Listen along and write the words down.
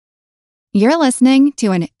You're listening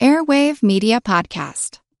to an Airwave Media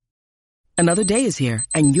Podcast. Another day is here,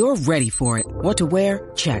 and you're ready for it. What to wear?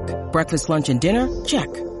 Check. Breakfast, lunch, and dinner? Check.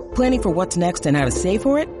 Planning for what's next and how to save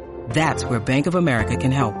for it? That's where Bank of America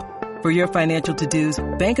can help. For your financial to-dos,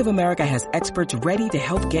 Bank of America has experts ready to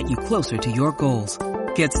help get you closer to your goals.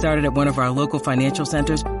 Get started at one of our local financial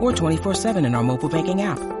centers or 24/7 in our mobile banking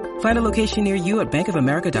app. Find a location near you at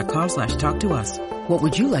bankofamerica.com/talktous. What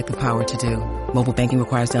would you like the power to do? Mobile banking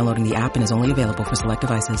requires downloading the app and is only available for select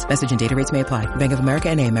devices. Message and data rates may apply. Bank of America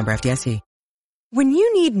N.A., member FDIC. When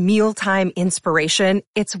you need mealtime inspiration,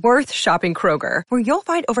 it's worth shopping Kroger, where you'll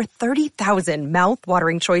find over 30,000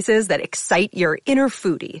 mouth-watering choices that excite your inner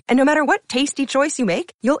foodie. And no matter what tasty choice you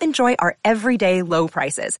make, you'll enjoy our everyday low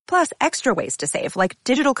prices, plus extra ways to save, like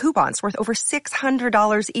digital coupons worth over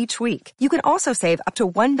 $600 each week. You can also save up to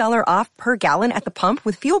 $1 off per gallon at the pump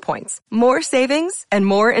with fuel points. More savings and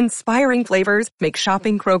more inspiring flavors make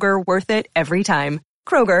shopping Kroger worth it every time.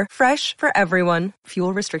 Kroger, fresh for everyone.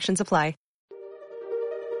 Fuel restrictions apply.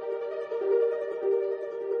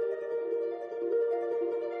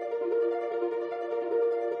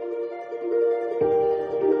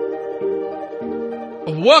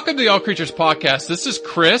 Welcome to the All Creatures Podcast. This is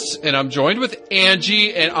Chris, and I'm joined with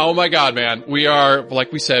Angie, and oh my god, man, we are,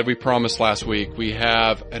 like we said, we promised last week, we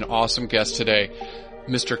have an awesome guest today,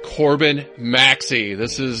 Mr. Corbin Maxey.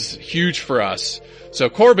 This is huge for us. So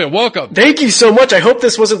Corbin, welcome. Thank you so much. I hope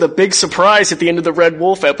this wasn't the big surprise at the end of the Red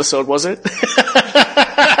Wolf episode, was it?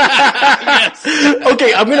 Yes.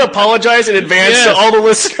 Okay, I'm going to apologize in advance to all the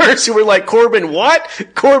listeners who were like, Corbin what?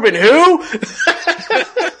 Corbin who?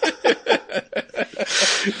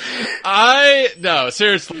 No,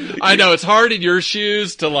 seriously. I know it's hard in your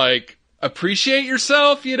shoes to like appreciate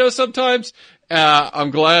yourself, you know, sometimes. I'm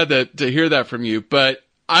glad to hear that from you, but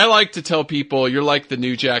I like to tell people you're like the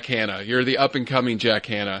new Jack Hanna. You're the up and coming Jack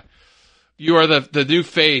Hanna. You are the new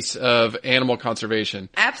face of animal conservation.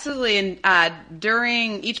 Absolutely. And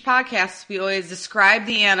during each podcast, we always describe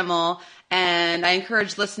the animal, and I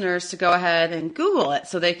encourage listeners to go ahead and Google it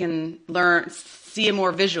so they can see a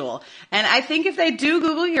more visual. And I think if they do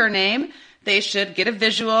Google your name, they should get a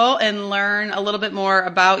visual and learn a little bit more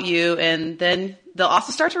about you. And then they'll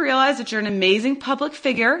also start to realize that you're an amazing public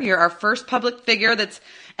figure. You're our first public figure that's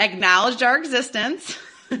acknowledged our existence.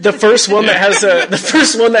 The first one that has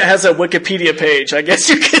a Wikipedia page, I guess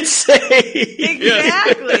you could say.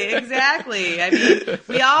 Exactly. I mean,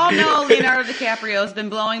 we all know Leonardo DiCaprio has been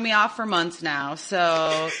blowing me off for months now.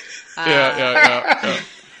 So, Yeah.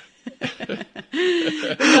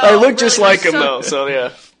 I look just like him though, so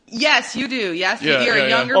yeah. Yes, you do. Yes, Yeah, you're yeah, a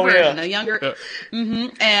younger yeah. version, Yeah. a younger.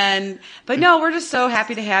 Yeah. But no, we're just so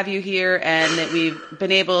happy to have you here, and that we've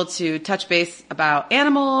been able to touch base about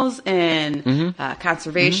animals and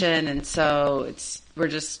conservation, and so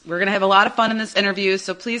we're gonna have a lot of fun in this interview.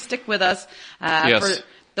 So please stick with us. Yes. For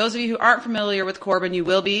those of you who aren't familiar with Corbin, you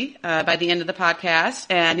will be by the end of the podcast,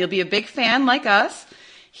 and you'll be a big fan like us.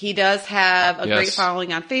 He does have a great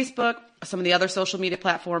following on Facebook, some of the other social media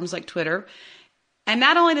platforms like Twitter. And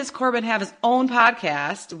not only does Corbin have his own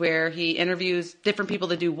podcast where he interviews different people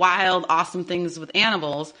that do wild, awesome things with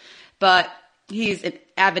animals, but he's an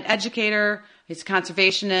avid educator, he's a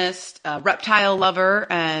conservationist, a reptile lover,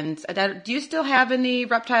 and do you still have any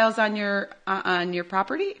reptiles on your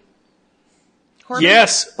property? Corbin?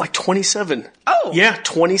 Yes, like 27. Oh. Yeah,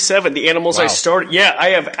 27. The animals Wow. I started. Yeah, I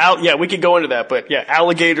have we could go into that, but yeah,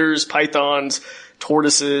 alligators, pythons,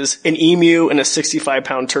 tortoises, an emu, and a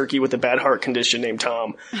 65-pound turkey with a bad heart condition named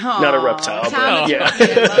Tom. Not a reptile, Tom, but yeah.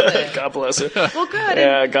 I love it. God bless him. Well, good.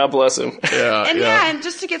 Yeah, God bless him. And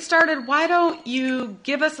just to get started, why don't you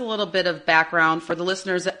give us a little bit of background for the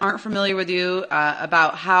listeners that aren't familiar with you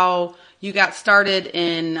about how you got started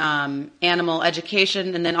in animal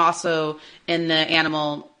education and then also in the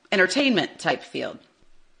animal entertainment type field?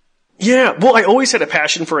 Yeah, well, I always had a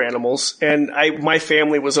passion for animals, and my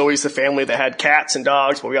family was always the family that had cats and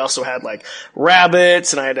dogs, but we also had like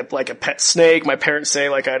rabbits, and I had a pet snake. My parents say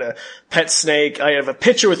like I had a pet snake. I have a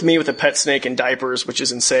picture with me with a pet snake in diapers, which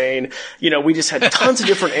is insane. You know, we just had tons of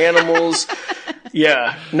different animals.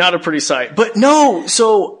 Yeah, not a pretty sight. But no,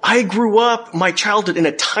 so I grew up my childhood in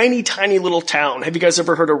a tiny, tiny little town. Have you guys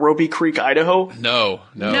ever heard of Roby Creek, Idaho? No.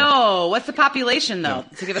 What's the population though?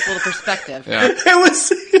 To give us a little perspective. Yeah. It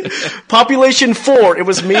was population 4. It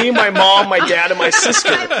was me, my mom, my dad, and my sister.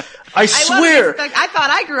 I swear. I thought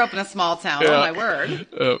I grew up in a small town. Yeah. Oh my word.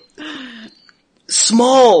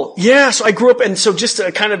 Small. Yeah. So I grew up, and so just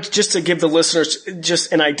to give the listeners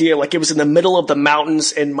just an idea, like it was in the middle of the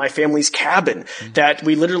mountains in my family's cabin that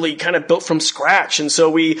we literally kind of built from scratch. And so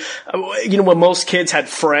we, when most kids had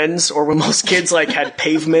friends or when most kids like had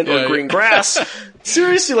pavement or green grass,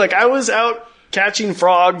 seriously, like I was out catching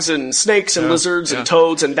frogs and snakes and lizards and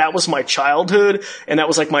toads, and that was my childhood, and that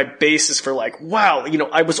was like my basis for like, wow,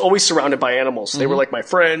 I was always surrounded by animals. They were like my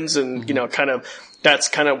friends, and that's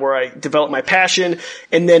kind of where I developed my passion.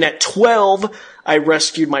 And then at 12, I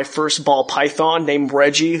rescued my first ball python named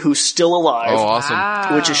Reggie, who's still alive. Oh, awesome.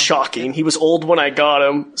 Wow. Which is shocking. He was old when I got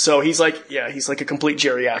him, so he's like a complete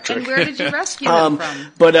geriatric. And where did you rescue him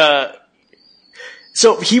from?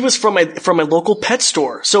 So he was from a local pet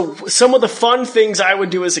store. So some of the fun things I would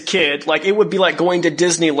do as a kid, like it would be like going to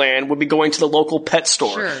Disneyland, would be going to the local pet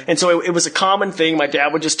store. Sure. And so it was a common thing. My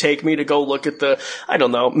dad would just take me to go look at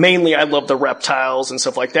mainly I love the reptiles and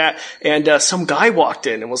stuff like that. And some guy walked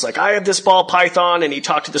in and was like, I have this ball python. And he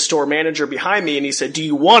talked to the store manager behind me and he said, do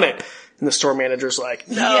you want it? And the store manager's like,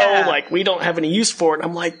 no, like we don't have any use for it. And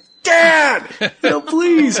I'm like, Dad,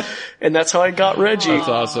 please. And that's how I got Reggie. That's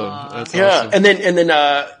awesome. Awesome. And then,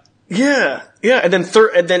 a year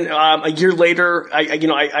later,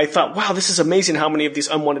 I thought, wow, this is amazing how many of these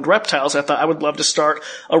unwanted reptiles. I thought I would love to start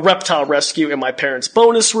a reptile rescue in my parents'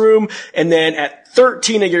 bonus room. And then at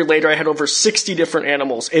 13, a year later, I had over 60 different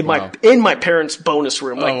animals in my parents' bonus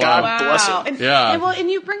room. Like, God bless it.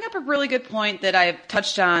 And you bring up a really good point that we've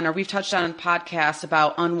touched on in podcasts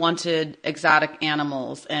about unwanted exotic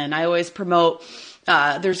animals. And I always promote,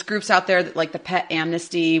 there's groups out there that, like the Pet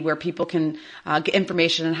Amnesty, where people can get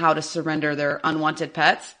information on how to surrender their unwanted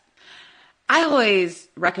pets. I always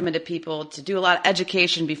recommend to people to do a lot of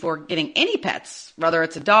education before getting any pets, whether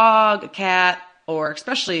it's a dog, a cat, or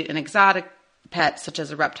especially an exotic pet such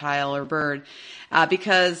as a reptile or bird,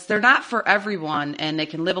 because they're not for everyone, and they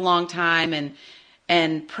can live a long time.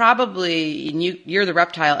 And probably you're the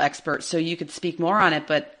reptile expert, so you could speak more on it.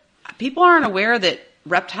 But people aren't aware that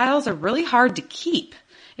reptiles are really hard to keep,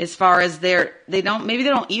 as far as they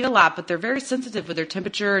don't eat a lot, but they're very sensitive with their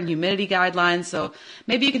temperature and humidity guidelines. So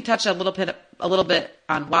maybe you can touch a little bit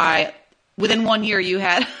on why within 1 year you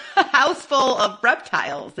had a house full of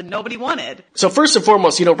reptiles that nobody wanted. So first and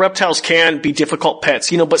foremost, reptiles can be difficult pets,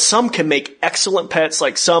 but some can make excellent pets,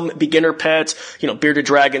 like some beginner pets, bearded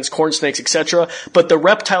dragons, corn snakes, etc. But the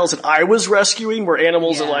reptiles that I was rescuing were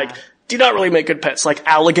animals that do not really make good pets, like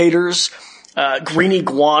alligators, green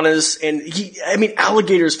iguanas, and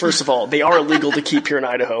alligators, first of all, they are illegal to keep here in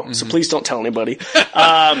Idaho, so please don't tell anybody.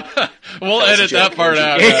 We'll edit that part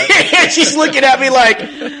out. She's looking at me like,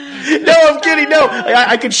 no, I'm kidding. No,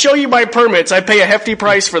 I could show you my permits. I pay a hefty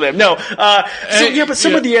price for them. No. But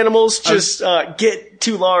some of the animals just get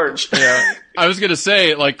too large. Yeah. I was going to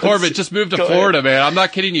say, like, Corbett, just moved to Florida, man. I'm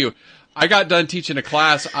not kidding you. I got done teaching a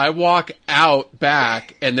class. I walk out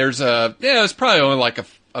back, and there's it's probably only like a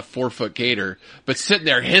 4-foot gator, but sitting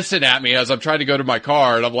there hissing at me as I'm trying to go to my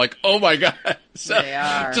car, and I'm like, oh my God. So, they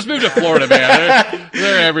are. Just move to Florida, man.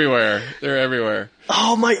 They're everywhere. They're everywhere.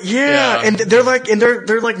 Oh my, yeah. And they're like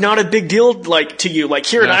not a big deal, like, to you. Like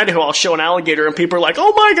here in Idaho, I'll show an alligator and people are like,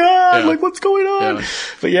 oh my God, like what's going on? Yeah.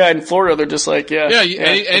 But in Florida, they're just like,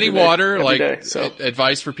 any water, every like day, so.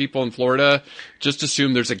 Advice for people in Florida, just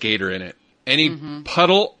assume there's a gator in it. Any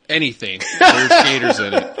puddle, anything, there's gators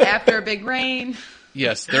in it. After a big rain.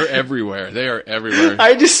 Yes, they're everywhere. They are everywhere.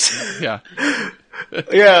 I did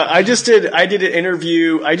an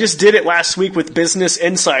interview. I just did it last week with Business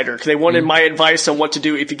Insider because they wanted my advice on what to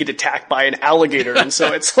do if you get attacked by an alligator. And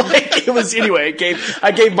so it's like,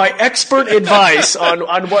 I gave my expert advice on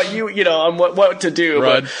what on what to do.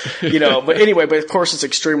 Run. But of course it's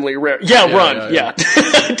extremely rare. Run.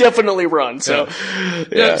 Definitely run. So,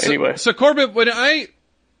 anyway. So Corbett, when I've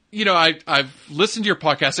listened to your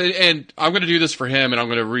podcast, and I'm going to do this for him, and I'm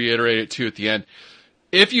going to reiterate it too at the end.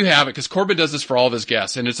 If you haven't, because Corbett does this for all of his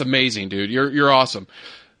guests, and it's amazing, dude. You're awesome.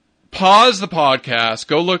 Pause the podcast,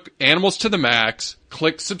 go look Animals to the Max,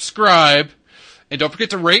 click subscribe, and don't forget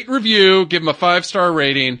to rate and review, give them a 5-star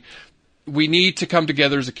rating. We need to come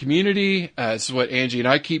together as a community. This is what Angie and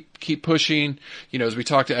I keep pushing. As we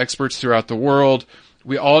talk to experts throughout the world,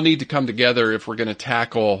 we all need to come together if we're going to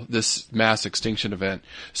tackle this mass extinction event.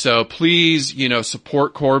 So please,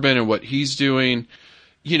 support Corbin and what he's doing.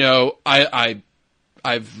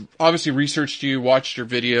 I've obviously researched you, watched your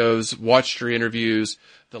videos, watched your interviews,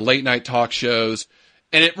 the late night talk shows,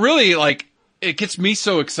 and it really, it gets me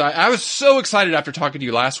so excited. I was so excited after talking to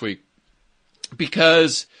you last week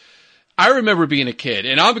because I remember being a kid,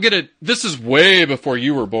 and this is way before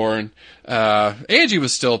you were born. Angie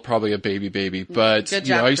was still probably a baby, but Good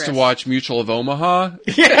job, I used to Chris. watch Mutual of Omaha.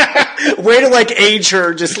 Yeah. Way to like age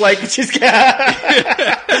her, just I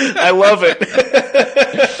love it.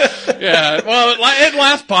 Yeah. Well, at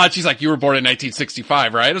last pod, she's like, you were born in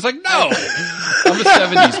 1965, right? I was like, no, I'm a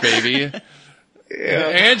 70s baby. Yeah.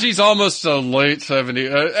 Angie's almost a late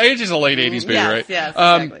 70s. Angie's a late 80s baby, right? Yes,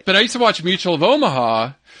 exactly. But I used to watch Mutual of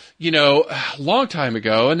Omaha, a long time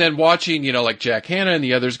ago, and then watching, like Jack Hanna and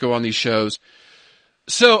the others go on these shows.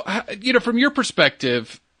 So, from your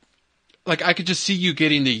perspective, like I could just see you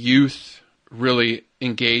getting the youth really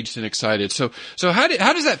engaged and excited. So how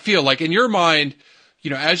does that feel? Like in your mind,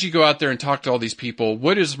 as you go out there and talk to all these people,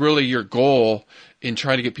 what is really your goal in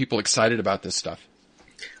trying to get people excited about this stuff?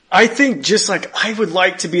 I think just like I would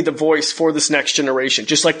like to be the voice for this next generation,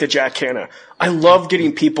 just like the Jack Hanna. I love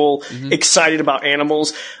getting people excited about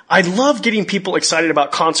animals. I love getting people excited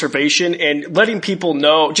about conservation and letting people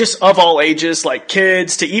know, just of all ages, like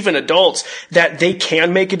kids to even adults, that they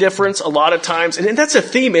can make a difference a lot of times. And that's a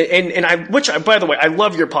theme. By the way, I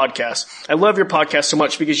love your podcast. I love your podcast so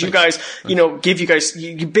much because you guys,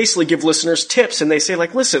 you basically give listeners tips and they say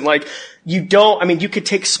like, listen, like you could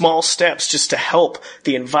take small steps just to help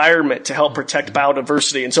the environment, to help protect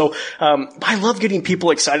biodiversity. And so, I love getting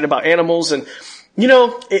people excited about animals and,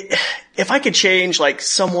 if I could change like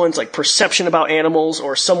someone's like perception about animals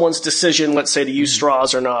or someone's decision, let's say to use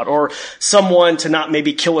straws or not, or someone to not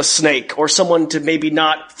maybe kill a snake or someone to maybe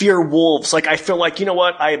not fear wolves. Like I feel like, you know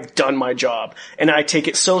what? I have done my job and I take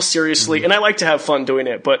it so seriously and I like to have fun doing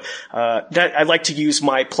it. But, I like to use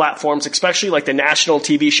my platforms, especially like the national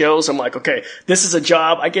TV shows. I'm like, okay, this is a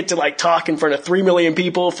job. I get to like talk in front of 3 million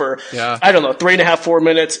people for, 3.5, 4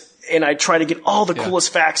 minutes. And I try to get all the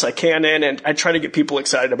coolest facts I can in, and I try to get people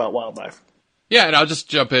excited about wildlife. Yeah, and I'll just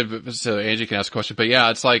jump in so Angie can ask a question. But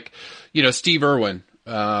yeah, it's like, Steve Irwin,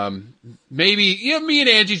 maybe, me and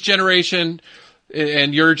Angie's generation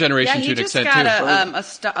and your generation to an extent too. He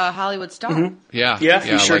just got a Hollywood star. Mm-hmm. Yeah,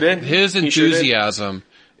 he sure did. His enthusiasm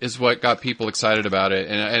is what got people excited about it,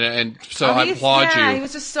 and so I applaud you. He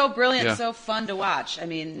was just so brilliant, so fun to watch. I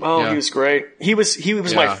mean, he was great. He was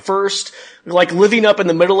my first, like living up in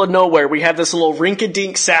the middle of nowhere. We had this little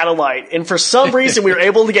rink-a-dink satellite, and for some reason we were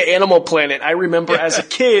able to get Animal Planet. I remember as a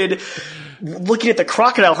kid looking at the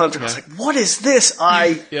Crocodile Hunter. I was like, "What is this?"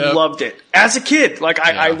 I loved it as a kid. Like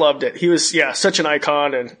I loved it. He was such an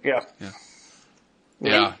icon, and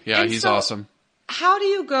he's awesome. How do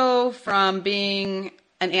you go from being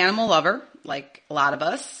an animal lover, like a lot of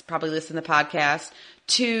us probably listen to the podcast,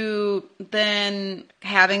 to then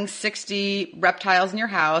having 60 reptiles in your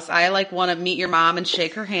house? I want to meet your mom and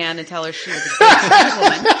shake her hand and tell her she was a great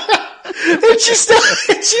woman.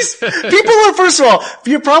 People are, first of all,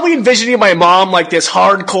 you're probably envisioning my mom like this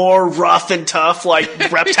hardcore, rough and tough,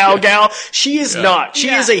 like reptile gal. She is not. She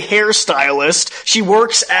is a hairstylist. She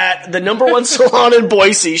works at the #1 salon in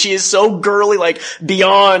Boise. She is so girly, like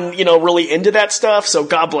beyond, really into that stuff. So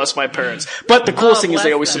God bless my parents. But the coolest thing is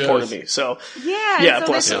they always supported me. So so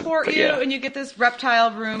they support you and you get this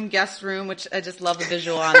reptile room, guest room, which I just love the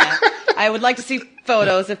visual on that. I would like to see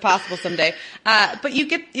photos if possible someday. But you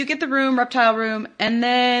get the room, reptile room, and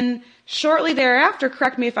then shortly thereafter,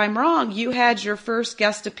 correct me if I'm wrong, you had your first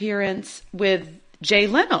guest appearance with Jay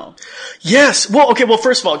Leno. Yes. Well, okay. Well,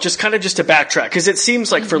 first of all, just to backtrack, because it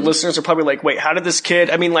seems like for listeners are probably like, wait, how did this kid,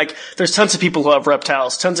 there's tons of people who have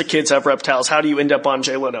reptiles, tons of kids have reptiles. How do you end up on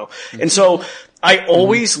Jay Leno? And so I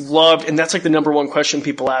always loved, and that's like the #1 question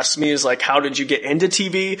people ask me is like, how did you get into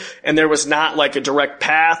TV? And there was not like a direct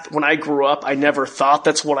path. When I grew up, I never thought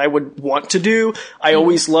that's what I would want to do. I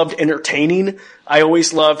always loved entertaining. I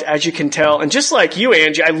always loved, as you can tell, and just like you,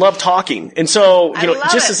 Angie, I love talking. And so,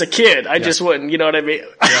 as a kid, I just wouldn't, you know what I mean?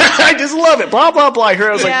 I just love it. Blah, blah, blah. I heard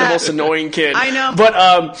I was like the most annoying kid. I know. But,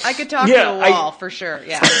 I could talk to a wall for sure.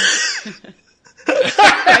 Yeah.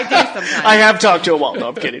 I do sometimes. I have talked to a wall. No,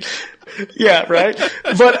 I'm kidding. Yeah, right?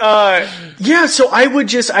 But, so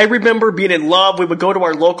I remember being in love. We would go to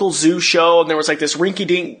our local zoo show and there was like this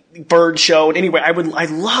rinky-dink bird show. And anyway, I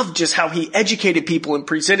loved just how he educated people and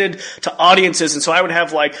presented to audiences. And so I would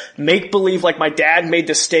have like make-believe, like my dad made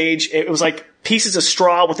the stage. It was like pieces of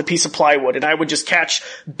straw with a piece of plywood, and I would just catch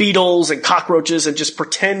beetles and cockroaches and just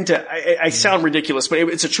pretend to, I sound ridiculous, but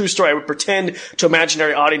it's a true story. I would pretend to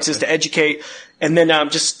imaginary audiences to educate. And then,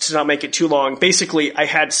 just to not make it too long, basically I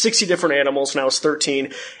had 60 different animals when I was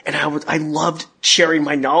 13, and I loved sharing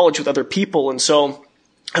my knowledge with other people. And so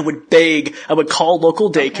I would call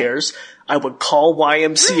local daycares. I would call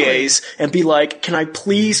YMCAs and be like, can I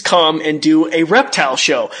please come and do a reptile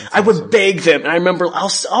show? I would beg them. And I remember,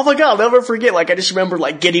 oh my God, I'll never forget. Like, I just remember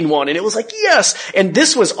like getting one and it was like, yes. And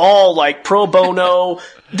this was all like pro bono.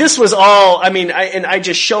 This was all, I mean, I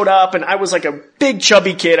just showed up and I was like a big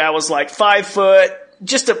chubby kid. I was like 5 foot.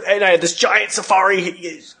 And I had this giant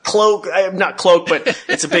safari cloak, not cloak, but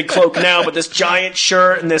it's a big cloak now, but this giant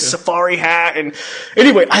shirt and this safari hat. And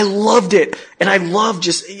anyway, I loved it. And I loved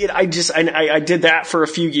I did that for a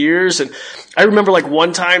few years. And I remember like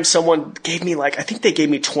one time someone gave me like, I think they gave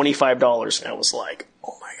me $25. And I was like,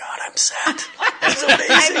 oh my God, I'm set. That's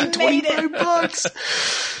amazing.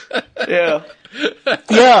 $25. Yeah.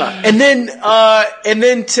 Yeah. And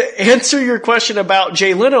then to answer your question about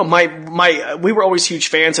Jay Leno, we were always huge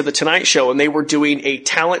fans of the Tonight Show, and they were doing a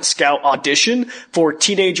talent scout audition for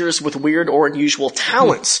teenagers with weird or unusual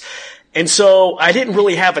talents. And so I didn't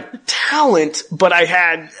really have a talent, but I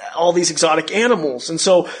had all these exotic animals. And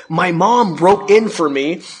so my mom wrote in for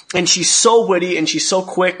me, and she's so witty and she's so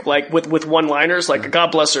quick, like with one-liners, like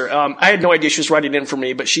God bless her. I had no idea she was writing in for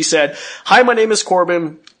me, but she said, "Hi, my name is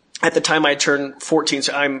Corbin." At the time I turned 14,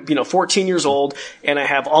 so I'm, 14 years old, and I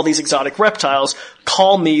have all these exotic reptiles.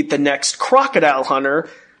 Call me the next crocodile hunter, ...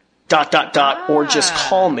 or just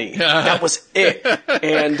call me. That was it.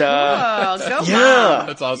 And, go yeah. Mom.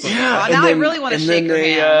 That's awesome. Yeah. Now I really want to shake her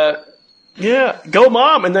hand. Yeah, go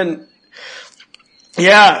Mom. And then,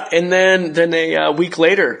 and then a week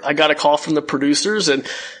later, I got a call from the producers, and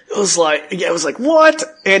it was like, what?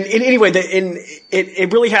 And anyway,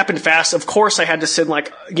 it really happened fast. Of course, I had to send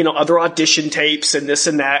like, other audition tapes and this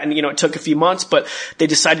and that. And, it took a few months, but they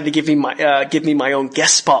decided to give me my own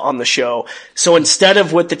guest spot on the show. So instead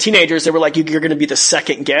of with the teenagers, they were like, you're going to be the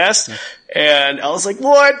second guest. And I was like,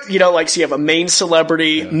 what? So you have a main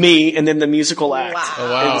celebrity, me, and then the musical act. Wow.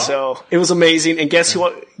 Oh, wow. And so it was amazing. And guess who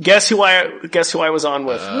I was on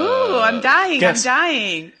with? Ooh, I'm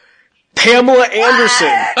dying. Pamela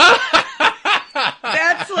Anderson.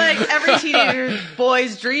 That's like every teenager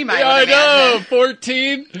boy's dream, I I would know. imagine.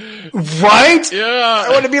 14. Right? Yeah. I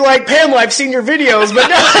want to be like, Pamela, I've seen your videos, but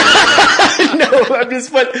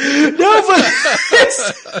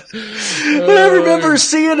but I remember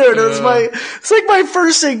seeing her, and it was like my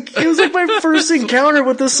first encounter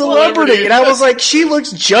with a celebrity, and I was like, she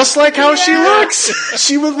looks just like how she looks.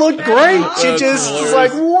 She would look great. She just was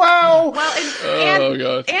like, wow. Well,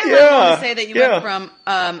 gosh. And I want to say that you went from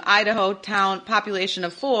Idaho town population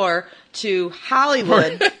of 4 to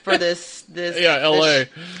Hollywood for this LA.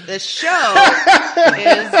 This show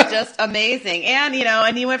is just amazing. And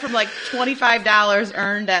and you went from like $25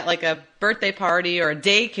 earned at like a birthday party or a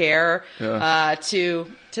daycare to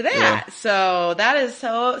that. Yeah. So that is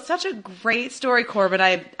such a great story, Corbin.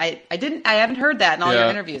 I haven't heard that in all your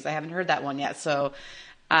interviews. I haven't heard that one yet. So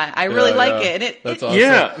I really like it. And That's awesome.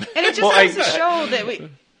 Yeah. And it just goes to show that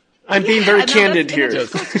I'm being very candid here. It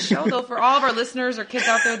just goes to show, though, for all of our listeners or kids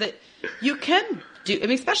out there that you can do. I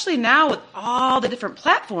mean, especially now with all the different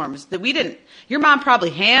platforms that we didn't. Your mom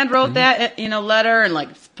probably hand wrote that letter and like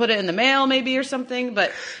put it in the mail maybe or something.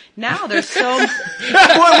 But now there's so.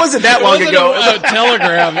 Well, it wasn't that long ago. A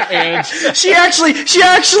telegram, and She actually,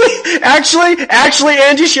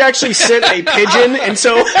 Angie, she actually sent a pigeon, and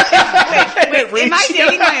so. Wait, am I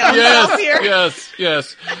dating my own self here?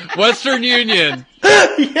 Yes. Western Union.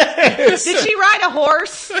 Yes. Did she ride a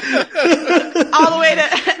horse all the way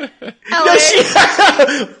to LA?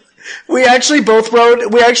 No, we actually both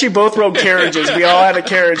rode carriages. We all had a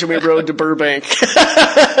carriage and we rode to Burbank.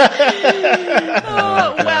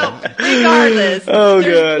 Well, regardless, Oh,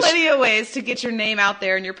 there's gosh. plenty of ways to get your name out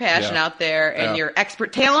there and your passion out there and your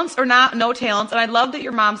expert talents or no talents. And I love that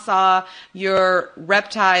your mom saw your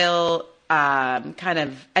reptile kind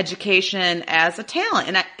of education as a talent.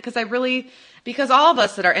 And because all of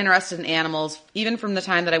us that are interested in animals, even from the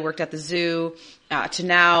time that I worked at the zoo to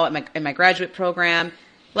now in my graduate program,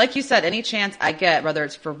 like you said, any chance I get, whether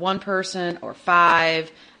it's for one person or 5,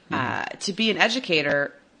 to be an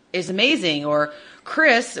educator is amazing. Or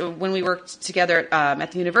Chris, when we worked together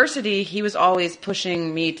at the university, he was always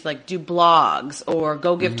pushing me to like do blogs or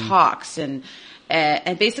go give talks and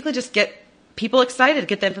basically just get people excited,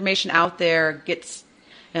 get the information out there,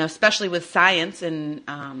 especially with science and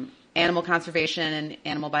animal conservation and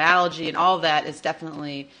animal biology and all of that is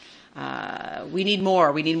definitely we need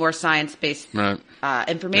more science-based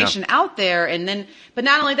information out there. And but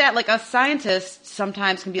not only that, like us scientists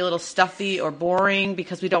sometimes can be a little stuffy or boring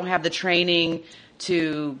because we don't have the training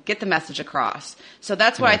to get the message across. So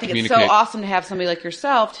that's why I think it's so awesome to have somebody like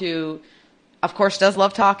yourself to of course, does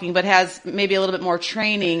love talking, but has maybe a little bit more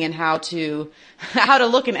training in how to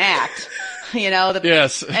look and act,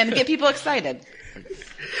 yes. and get people excited.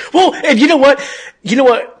 Well, and you know what?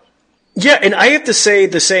 Yeah, and I have to say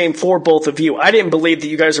the same for both of you. I didn't believe that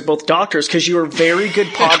you guys are both doctors because you are very good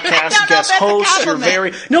podcast guest hosts. You're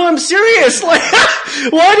no, I'm serious. Like,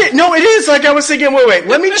 no, it is. Like I was thinking, wait,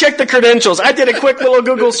 let me check the credentials. I did a quick little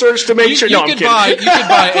Google search to make sure. No, I'm kidding. You can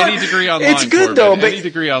buy any degree online. It's good though, but any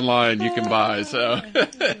degree online you can buy. So,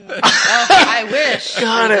 I wish.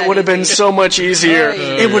 God, it would have been so much easier.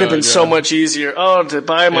 It would have been so much easier. Oh, to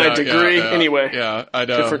buy my degree. Anyway, yeah, I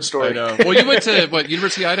know. Different story. I know. Well, you went to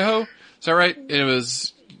University of Idaho? Is that right? It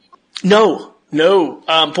was no.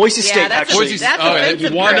 Boise State actually. That's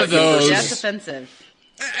offensive. One of those. That's offensive.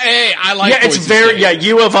 Hey, I like. Yeah, it's Boise very. State. Yeah,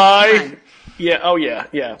 U of I. Yeah. Oh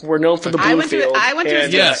yeah. We're known for the blue field. I went to a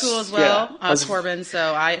state school as well, yeah. Corbin.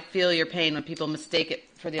 So I feel your pain when people mistake it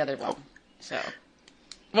for the other one. So.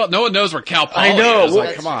 Well, no one knows where Cal Poly I know. is.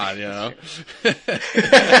 Like, come on,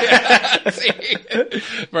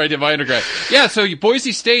 Where I did my undergrad. Yeah, so you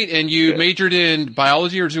Boise State, and you majored in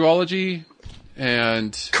biology or zoology?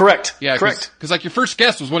 And correct. Yeah, correct. Because like your first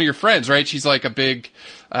guest was one of your friends, right? She's like a big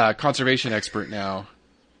conservation expert now.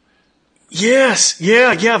 Yes,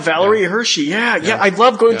 yeah, Valerie Hershey, yeah. I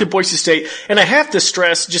love going to Boise State, and I have to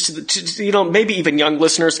stress, just to, maybe even young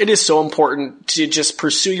listeners, it is so important to just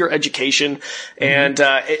pursue your education, and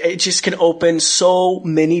it just can open so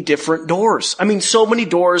many different doors. I mean, so many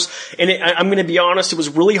doors, and I'm going to be honest, it was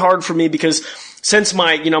really hard for me because since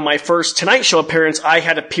my first Tonight Show appearance, I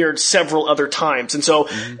had appeared several other times. And so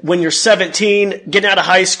when you're 17, getting out of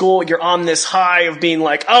high school, you're on this high of being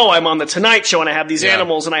like, oh, I'm on the Tonight Show and I have these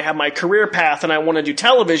animals and I have my career path and I want to do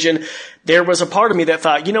television. There was a part of me that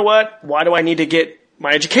thought, you know what? Why do I need to get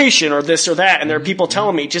my education or this or that? And there are people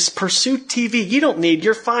telling me, just pursue TV.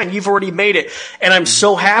 You're fine. You've already made it. And I'm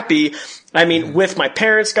so happy. I mean, with my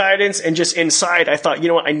parents' guidance and just inside, I thought, you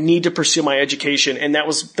know what, I need to pursue my education. And that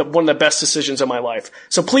was one of the best decisions of my life.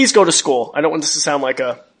 So please go to school. I don't want this to sound like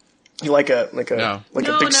a big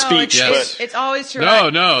speech, but it's always true.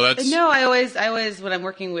 I always, when I'm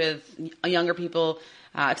working with younger people,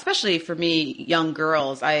 especially for me, young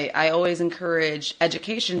girls, I always encourage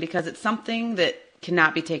education because it's something that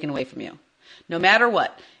cannot be taken away from you. No matter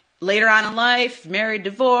what. Later on in life, married,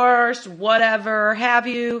 divorced, whatever have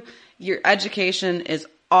you, your education is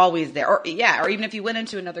always there. Or even if you went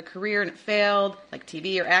into another career and it failed, like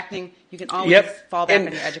TV or acting, you can always fall back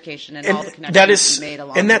on your education and all the connections you made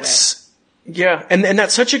along the way. Yeah, and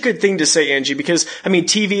that's such a good thing to say, Angie, because, I mean,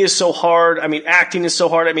 TV is so hard. I mean, acting is so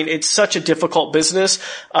hard. I mean, it's such a difficult business.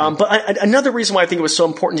 But another reason why I think it was so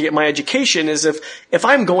important to get my education is if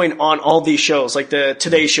I'm going on all these shows, like the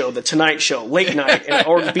Today Show, the Tonight Show, Late Night,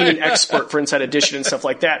 or being an expert for Inside Edition and stuff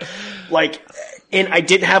like that, and I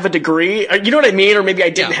didn't have a degree, you know what I mean? Or maybe I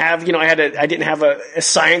didn't have, I didn't have a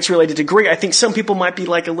science related degree. I think some people might be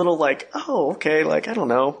like a little like, oh, okay, like, I don't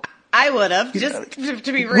know. I would have, just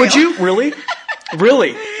to be real. Would you? Really?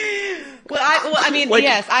 Really? I mean,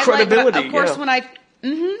 yes. Credibility, of course, when I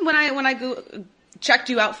checked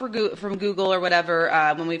you out from Google or whatever,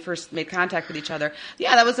 when we first made contact with each other,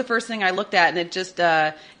 that was the first thing I looked at, and it just,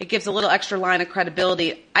 it gives a little extra line of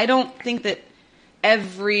credibility. I don't think that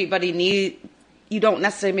everybody you don't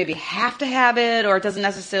necessarily maybe have to have it, or it doesn't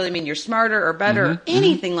necessarily mean you're smarter or better or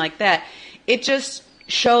anything like that. It just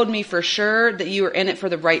showed me for sure that you were in it for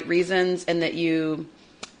the right reasons, and that you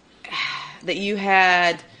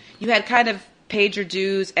had kind of paid your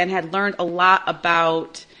dues and had learned a lot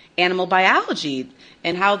about animal biology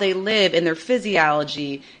and how they live and their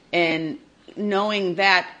physiology, and knowing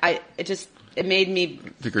that it made me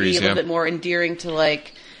be a little bit more endearing to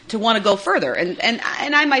want to go further. And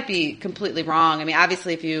I might be completely wrong. I mean,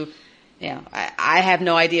 obviously I have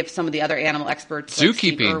no idea if some of the other animal experts, like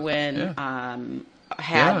Steve Irwin,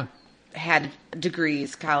 had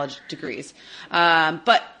degrees, college degrees.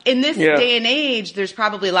 But in this day and age, there's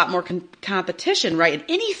probably a lot more competition, right? In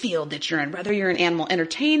any field that you're in, whether you're in animal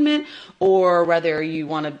entertainment or whether you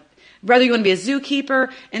want to be a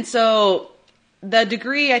zookeeper. And so the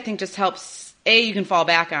degree, I think, just helps. A, you can fall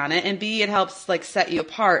back on it, and B, it helps set you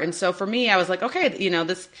apart. And so for me, I was like, okay,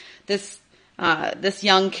 this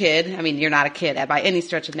young kid. I mean, you're not a kid by any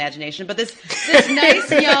stretch of imagination, but this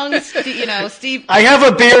nice young, Steve. I have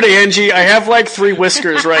a beard, Angie. I have 3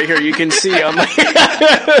 whiskers right here. You can see.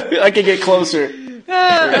 I can get closer.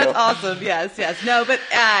 That's awesome. Yes. No, but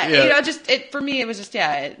for me, it was just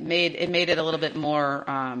it made it a little bit more.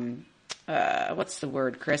 What's the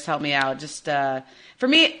word, Chris? Help me out. Just for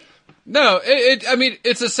me. No, I mean,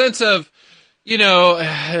 it's a sense of,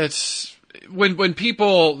 it's when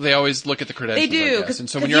people, they always look at the credentials. They do. I guess. And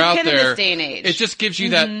so when you're out in there, this day and age. it just gives you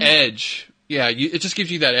that edge. Yeah. It just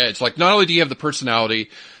gives you that edge. Like, not only do you have the personality,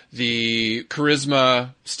 the charisma,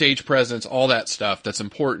 stage presence, all that stuff that's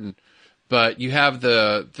important, but you have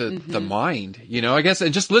the mind, you know, I guess.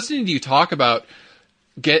 And just listening to you talk about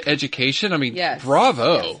get education. I mean,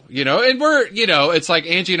 bravo, yes. You know, and we're, you know, it's like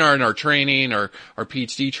Angie and I in our training, our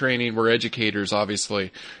PhD training, we're educators,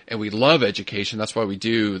 obviously, and we love education. That's why we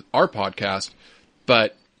do our podcast.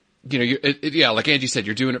 But, you know, like Angie said,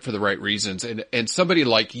 you're doing it for the right reasons. And somebody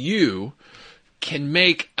like you can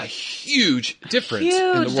make a huge difference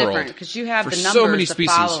in the world. Because you have the numbers, so many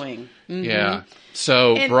species. Following. Mm-hmm. Yeah.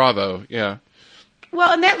 So bravo. Yeah.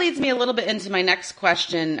 Well, and that leads me a little bit into my next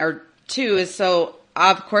question or two is, so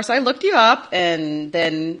of course I looked you up and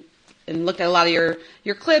looked at a lot of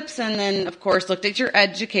your clips, and then of course looked at your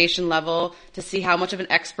education level to see how much of an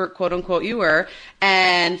expert, quote unquote, you were,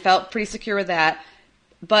 and felt pretty secure with that.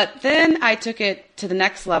 But then I took it to the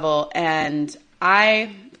next level, and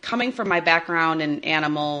coming from my background in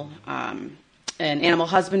animal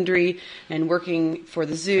husbandry and working for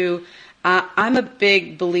the zoo, I'm a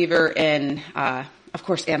big believer in, of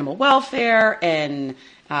course, animal welfare, and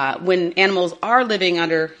when animals are living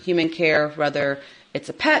under human care, whether it's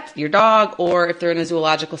a pet, your dog, or if they're in a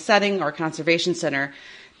zoological setting or a conservation center,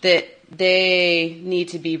 that they need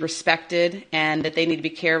to be respected and that they need to be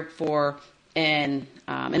cared for in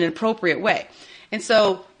an appropriate way. And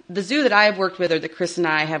so the zoo that I have worked with, or that Chris and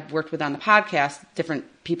I have worked with on the podcast, different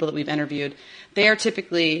people that we've interviewed, they are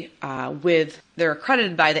typically they're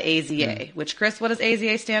accredited by the AZA, which, Chris, what does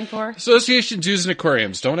AZA stand for? Association Zoos and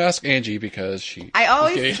Aquariums. Don't ask Angie because I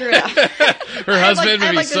always screw it up. Her husband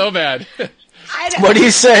would be so mad. What do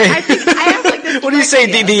you say? I have like this. What do you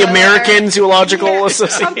say? The American Zoological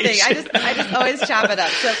Association. Something. I just always chop it up.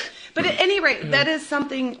 So, but at any rate, that is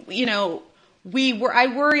something, you know, I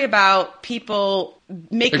worry about people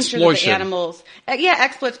making sure that the animals,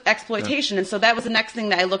 exploitation. And so that was the next thing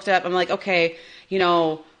that I looked up. I'm like, okay, you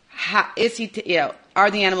know,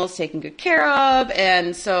 are the animals taken good care of?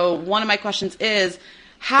 And so one of my questions is,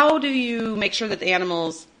 how do you make sure that the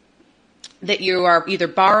animals that you are either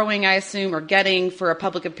borrowing, I assume, or getting for a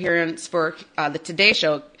public appearance for the Today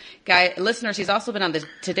Show? Listeners, he's also been on the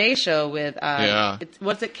Today Show with,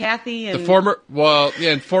 what's it, Kathy? And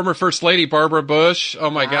and former First Lady Barbara Bush. Oh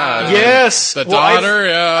my God. Yes. The daughter,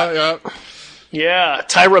 yeah. Yeah,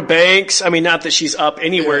 Tyra Banks. I mean, not that she's up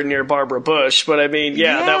anywhere near Barbara Bush, but I mean,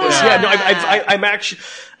 that was, I'm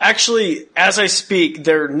actually, as I speak,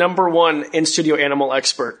 their number one in-studio animal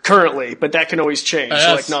expert currently, but that can always change,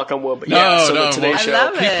 so like knock on wood. But the Today Show. I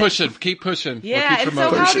love Keep pushing. Yeah, keep and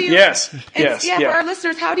so how do you, for our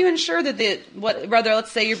listeners, how do you ensure that whether,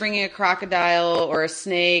 let's say you're bringing a crocodile or a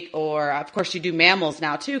snake, or of course you do mammals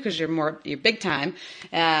now too, because you're big time.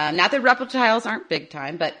 Not that reptiles aren't big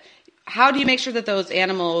time, but how do you make sure that those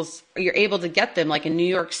animals, you're able to get them like in New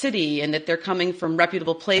York City, and that they're coming from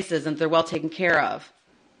reputable places and they're well taken care of?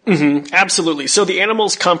 Mm-hmm, absolutely. So the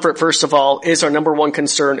animals' comfort, first of all, is our number one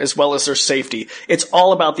concern, as well as their safety. It's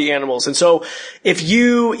all about the animals. And so if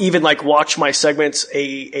you even like watch my segments,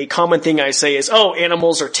 a common thing I say is,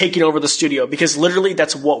 animals are taking over the studio, because literally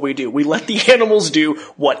that's what we do. We let the animals do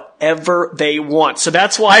whatever they want. So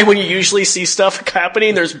that's why when you usually see stuff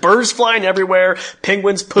happening, there's birds flying everywhere,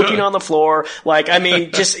 penguins pooping on the floor,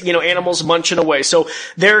 just, animals munching away. So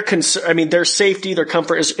their safety, their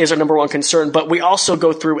comfort is our number one concern, but we also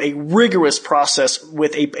go through a rigorous process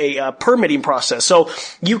with a permitting process. So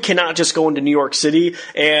you cannot just go into New York City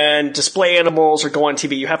and display animals or go on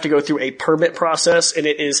TV. You have to go through a permit process, and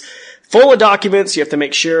it is full of documents. You have to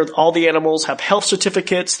make sure all the animals have health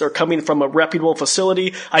certificates. They're coming from a reputable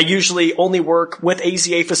facility. I usually only work with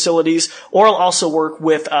AZA facilities, or I'll also work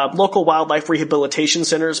with local wildlife rehabilitation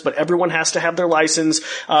centers, but everyone has to have their license.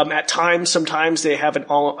 At times, sometimes they have an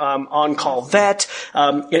on-call vet.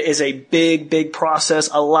 It is a big process,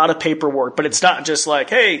 a lot of paperwork, but it's not just like,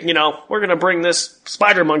 hey, we're going to bring this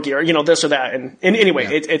spider monkey or, this or that. And anyway,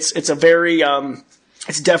 it's a very,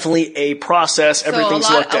 it's definitely a process. Everything's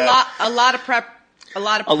looked at. A lot of prep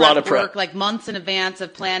work, like months in advance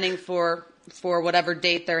of planning for whatever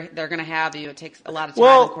date they're going to have you. It takes a lot of time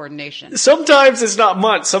and coordination. Sometimes it's not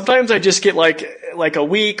months. Sometimes I just get like a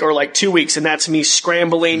week or like 2 weeks, and that's me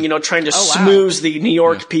scrambling, trying to smooth the New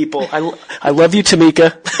York people. I love you,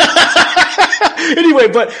 Tamika. Anyway,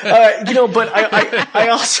 but I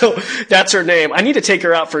also, that's her name. I need to take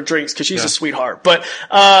her out for drinks because she's a sweetheart. But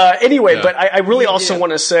but I really also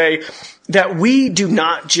want to say that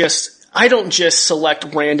I don't just select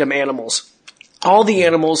random animals. all the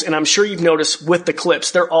animals, and I'm sure you've noticed with the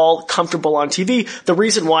clips, they're all comfortable on TV. The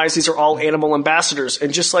reason why is these are all animal ambassadors.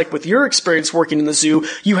 And just like with your experience working in the zoo,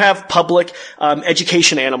 you have public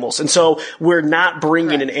education animals. And so we're not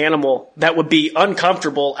bringing an animal that would be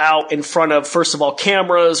uncomfortable out in front of, first of all,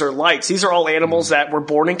 cameras or lights. These are all animals that were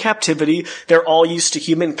born in captivity. They're all used to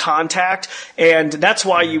human contact. And that's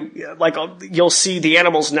why you'll see the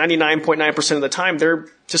animals 99.9% of the time, they're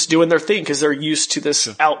just doing their thing because they're used to this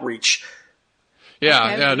outreach.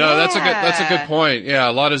 Yeah, that's a good point. Yeah,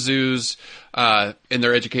 a lot of zoos in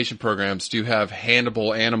their education programs do have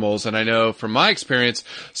handable animals, and I know from my experience,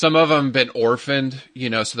 some of them have been orphaned,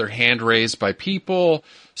 so they're hand raised by people,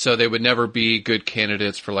 so they would never be good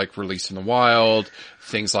candidates for like release in the wild,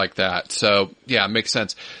 things like that. So yeah, it makes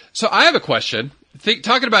sense. So I have a question.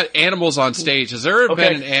 Talking about animals on stage, has there ever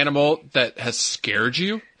been an animal that has scared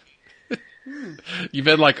you? You've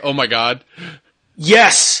been like, oh my God.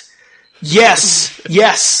 Yes.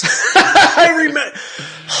 I remember.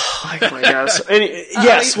 Oh my gosh.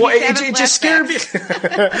 Yes. Well, it just scared me.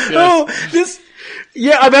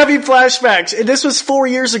 I'm having flashbacks. And this was 4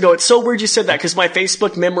 years ago. It's so weird you said that because my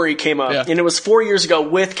Facebook memory came up, and it was 4 years ago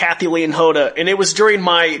with Kathie Lee and Hoda, and it was during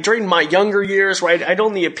my younger years, right? I'd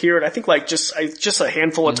only appeared, I think, like just a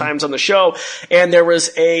handful of times on the show, and there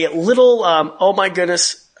was a little,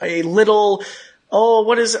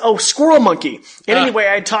 squirrel monkey. And anyway,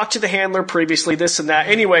 I had talked to the handler previously, this and that.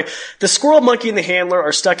 Anyway, the squirrel monkey and the handler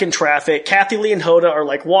are stuck in traffic. Kathie Lee and Hoda are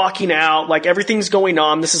like walking out, like everything's going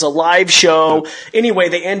on. This is a live show. Anyway,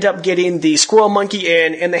 they end up getting the squirrel monkey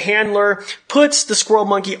in, and the handler puts the squirrel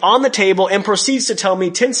monkey on the table and proceeds to tell me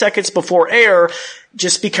 10 seconds before air,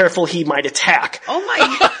 just be careful, he might attack. Oh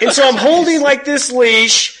my God. And so I'm holding like this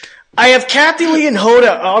leash. I have Kathie Lee and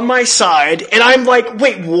Hoda on my side, and I'm like,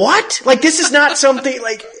 wait, what? Like, this is not something,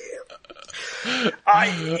 like,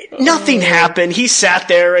 nothing happened. He sat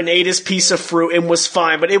there and ate his piece of fruit and was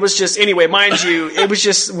fine, but it was just, anyway, mind you, it was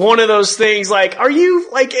just one of those things, like, are you,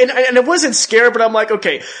 like, and I wasn't scared, but I'm like,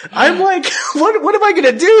 okay, I'm like, what am I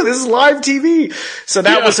gonna do? This is live TV. So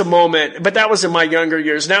that was a moment, but that was in my younger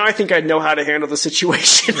years. Now I think I know how to handle the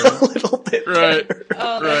situation a little bit better.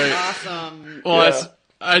 Oh, that's awesome. Well,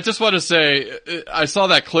 I just want to say, I saw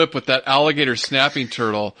that clip with that alligator snapping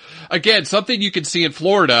turtle. Again, something you can see in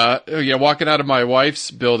Florida, walking out of my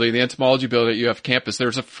wife's building, the entomology building at UF campus,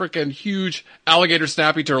 there's a freaking huge alligator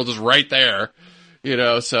snapping turtle just right there. So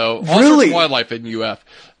all sorts of wildlife in UF.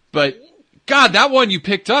 But God, that one you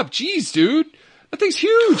picked up, geez, dude, that thing's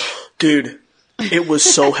huge. Dude. It was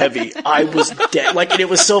so heavy. I was dead. And it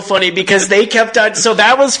was so funny because they kept on, so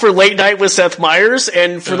that was for Late Night with Seth Meyers.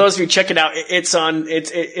 And for those of you check it out, it's on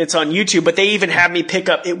YouTube, but they even had me pick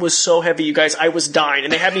up, it was so heavy, you guys, I was dying.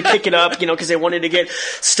 And they had me pick it up, cause they wanted to get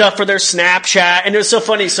stuff for their Snapchat. And it was so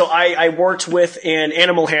funny. So I worked with an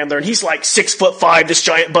animal handler, and he's like 6'5", this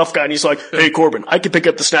giant buff guy. And he's like, hey, Corbin, I can pick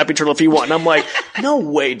up the snapping turtle if you want. And I'm like, no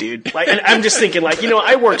way, dude. And I'm just thinking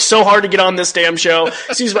I worked so hard to get on this damn show.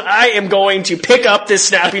 But I am going to pick up this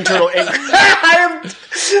snapping turtle, and I'm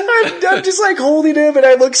just like holding him, and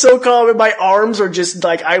I look so calm, and my arms are just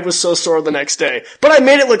like, I was so sore the next day. But I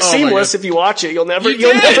made it look seamless. If you watch it, you'll never know.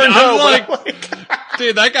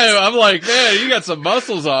 Dude, that guy, I'm like, man, you got some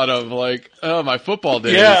muscles on him. Like, oh, my football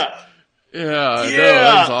days. Yeah. No,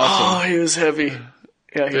 that was awesome. Oh, he was heavy.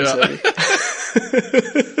 Yeah, he was heavy.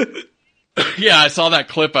 Yeah, I saw that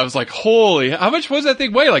clip. I was like, holy, how much was that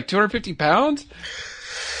thing weigh? Like 250 pounds?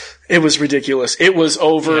 It was ridiculous. It was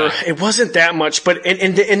over. Yeah. It wasn't that much, but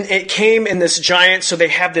and it came in this giant. So they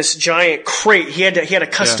have this giant crate. He had a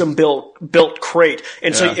custom built crate,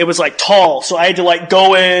 and so it was like tall. So I had to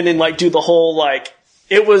go in and do the whole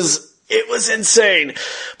It was insane.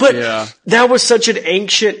 But that was such an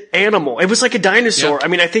ancient animal. It was like a dinosaur. Yeah. I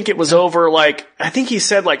mean, I think it was over I think he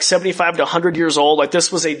said 75 to 100 years old. This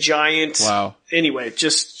was a giant. Wow. Anyway,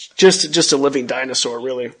 just a living dinosaur,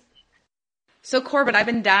 really. So Corbin, I've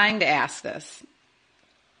been dying to ask this.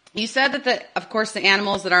 You said that of course the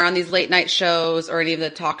animals that are on these late night shows or any of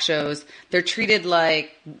the talk shows, they're treated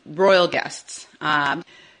like royal guests.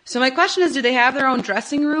 So my question is, do they have their own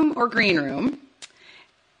dressing room or green room?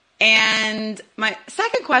 And my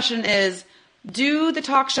second question is, do the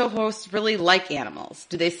talk show hosts really like animals?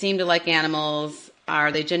 Do they seem to like animals?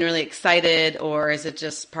 Are they genuinely excited, or is it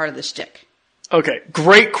just part of the shtick? Okay,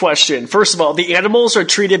 great question. First of all, the animals are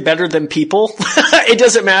treated better than people. It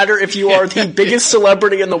doesn't matter if you are the biggest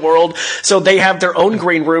celebrity in the world. So they have their own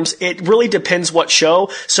green rooms. It really depends what show.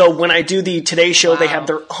 So when I do the Today Show, they have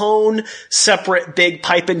their own separate big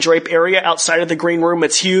pipe and drape area outside of the green room.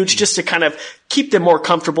 It's huge, just to kind of keep them more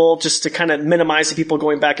comfortable, just to kind of minimize the people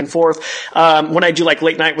going back and forth. When I do like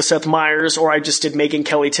Late Night with Seth Meyers, or I just did Megyn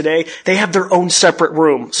Kelly today, they have their own separate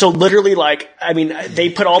room. So literally, like, I mean, they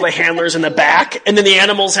put all the handlers in the back, and then the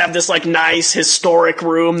animals have this like nice historic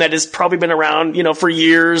room that has probably been around, you know, for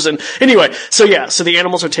years. And anyway, so yeah, so the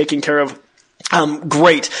animals are taken care of.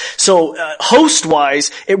 Great. So, host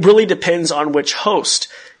wise, it really depends on which host.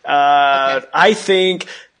 Okay. I think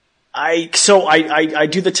I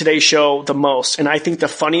do the Today Show the most, and I think the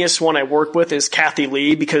funniest one I work with is Kathy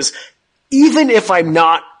Lee, because even if I'm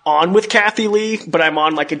not on with Kathy Lee, but I'm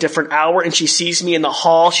on like a different hour and she sees me in the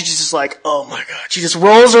hall, she's just like, oh my God. She just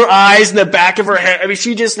rolls her eyes in the back of her head. I mean,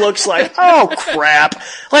 she just looks like, oh crap.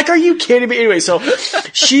 Like, are you kidding me? Anyway, so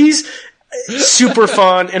she's super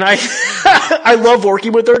fun, and I love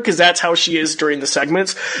working with her because that's how she is during the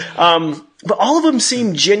segments. But all of them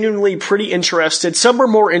seem genuinely pretty interested. Some were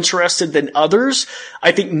more interested than others.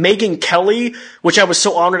 I think Megyn Kelly, which I was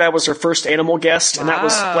so honored I was her first animal guest, and that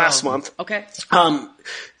was last month. Okay.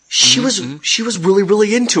 She was really,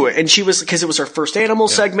 really into it. And she was, cause it was her first animal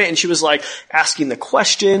segment, and she was like asking the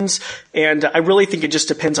questions. And I really think it just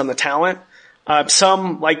depends on the talent.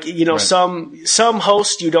 Some, like, you know, right. some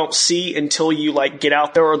hosts you don't see until you like get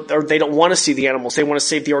out there, or they don't want to see the animals. They want to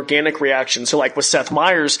save the organic reaction. So like with Seth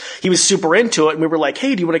Meyers, he was super into it, and we were like,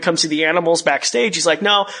 hey, do you want to come see the animals backstage? He's like,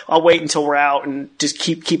 no, I'll wait until we're out and just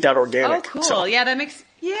keep that organic. Oh, cool. So, yeah, that makes,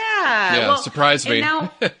 well, surprised me. And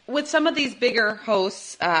now with some of these bigger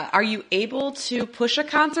hosts, are you able to push a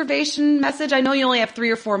conservation message? I know you only have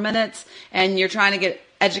 3 or 4 minutes and you're trying to get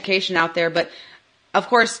education out there, but of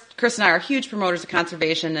course, Chris and I are huge promoters of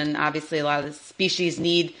conservation, and obviously a lot of the species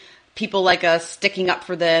need people like us sticking up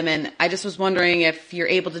for them. And I just was wondering if you're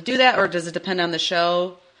able to do that, or does it depend on the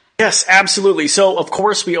show? Yes, absolutely. So of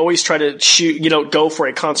course we always try to go for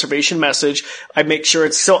a conservation message. I make sure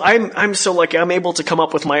it's so I'm so lucky I'm able to come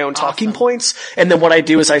up with my own talking points. And then what I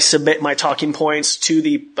do is I submit my talking points to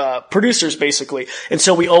the producers basically. And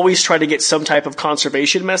so we always try to get some type of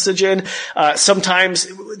conservation message in. What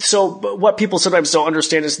people sometimes don't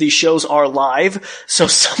understand is these shows are live. So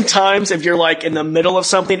sometimes if you're like in the middle of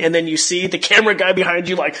something and then you see the camera guy behind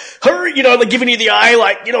you like, hurry, like giving you the eye,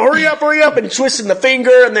 like, hurry up and twisting the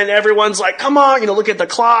finger, and then everyone's like, come on, look at the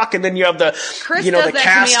clock, and then you have the, Chris the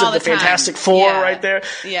cast of the Fantastic Four right there.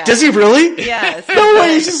 Yeah. Does he really? Yes. No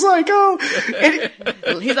way. He's just like, oh.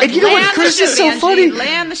 He's like, and you know what? Chris is so funny.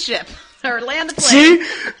 Land the ship. Or land the plane. See?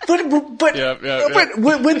 But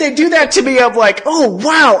when they do that to me, I'm like, oh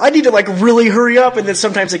wow, I need to like really hurry up, and then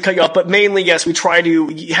sometimes they cut you off. But mainly, yes, we try to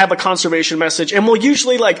have a conservation message, and we'll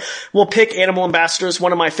usually we'll pick animal ambassadors.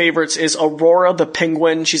 One of my favorites is Aurora the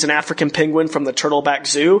penguin. She's an African penguin from the Turtleback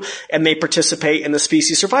Zoo, and they participate in the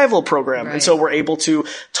species survival program. Right. And so we're able to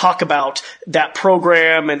talk about that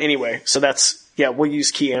program. And anyway, so we'll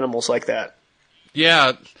use key animals like that.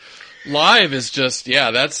 Yeah. Live is just,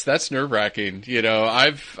 that's nerve-wracking.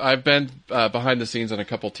 I've been behind the scenes on a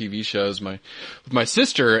couple TV shows with my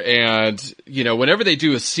sister, and whenever they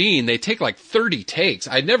do a scene, they take like 30 takes.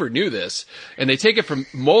 I never knew this, and they take it from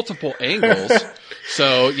multiple angles.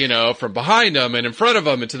 So from behind them and in front of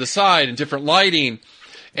them and to the side and different lighting.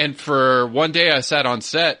 And for one day, I sat on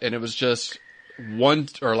set, and it was just one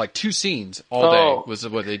or like 2 scenes all day was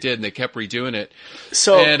what they did, and they kept redoing it.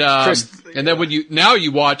 So, Chris, and then when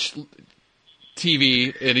you watch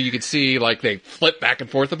TV and you can see like they flip back and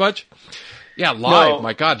forth a bunch. Yeah, live. No.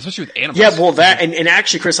 My God, especially with animals. Yeah, well, that and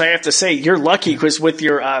actually, Chris, I have to say you're lucky because with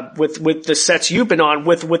your with the sets you've been on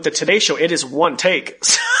with the Today Show, it is one take,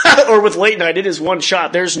 or with Late Night, it is one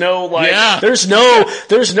shot. There's no there's no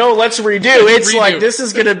let's redo. It's like this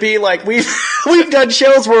is gonna be like we've done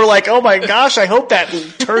shows where we're like, oh my gosh, I hope that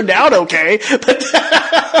turned out okay, but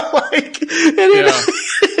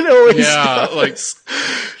it always does.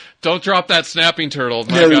 Don't drop that snapping turtle.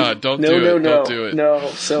 My God, don't do it. Don't do it.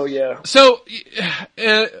 No, so yeah. So,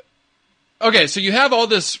 okay, so you have all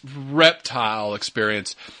this reptile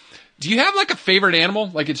experience. Do you have like a favorite animal?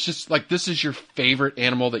 Like it's just like this is your favorite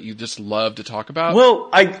animal that you just love to talk about? Well,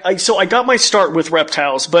 I got my start with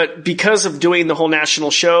reptiles, but because of doing the whole national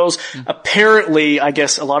shows, apparently I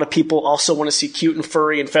guess a lot of people also want to see cute and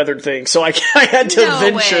furry and feathered things. So I had to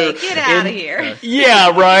venture. Get out of here.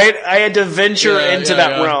 Yeah, right. I had to venture into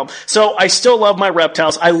that realm. So I still love my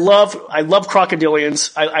reptiles. I love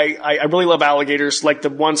crocodilians. I really love alligators, like the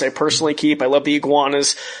ones I personally keep. I love the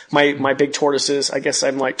iguanas, my big tortoises. I guess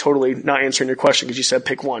I'm like totally not answering your question because you said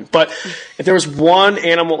pick one. But if there was one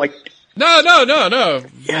animal like... No.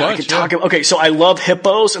 Yeah, I could talk about... Okay, so I love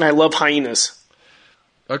hippos and I love hyenas.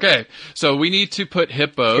 Okay, so we need to put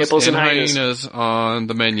hippos and hyenas on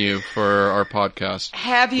the menu for our podcast.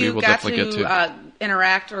 Have you got to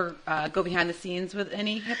interact or go behind the scenes with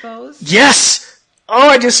any hippos? Yes! Oh,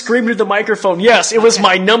 I just screamed into the microphone. Yes, it was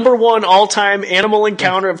my number one all-time animal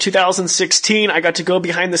encounter of 2016. I got to go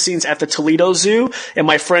behind the scenes at the Toledo Zoo, and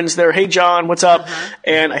my friend's there. Hey, John, what's up?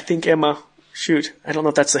 And I think Emma... Shoot, I don't know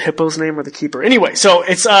if that's the hippo's name or the keeper. Anyway, so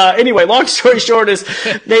it's, long story short is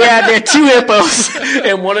they had 2 hippos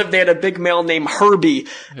and they had a big male named Herbie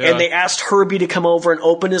and they asked Herbie to come over and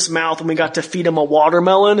open his mouth and we got to feed him a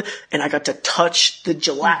watermelon and I got to touch the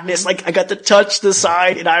gelatinous, like I got to touch the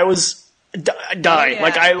side and I was dying. Oh,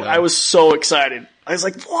 yeah. I was so excited. I was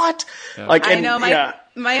like, what? Yeah. Like, and, I know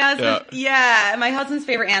my husband, my husband's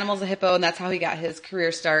favorite animal is a hippo, and that's how he got his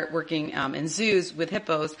career start working in zoos with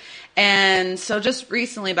hippos. And so just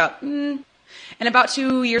recently, about 2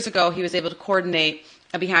 years ago, he was able to coordinate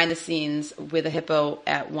behind the scenes with a hippo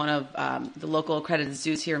at one of the local accredited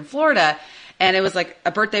zoos here in Florida. And it was like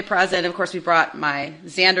a birthday present. Of course, we brought my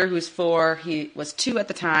Xander, who's 4. He was 2 at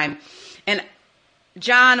the time. And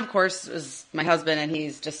John, of course, was my husband, and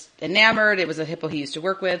he's just enamored. It was a hippo he used to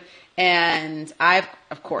work with. And I,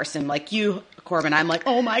 of course, am like you, Corbin. I'm like,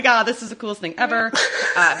 oh, my God, this is the coolest thing ever.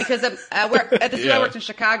 Because at the zoo I worked in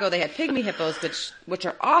Chicago, they had pygmy hippos, which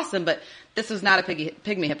are awesome, but this was not a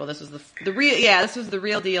pygmy hippo. This was the real, this was the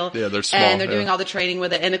real deal. Yeah, they're small. And they're doing all the training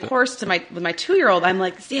with it. And, of course, with my 2-year-old, I'm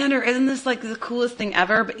like, Xander, isn't this, like, the coolest thing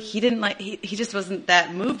ever? But he didn't he just wasn't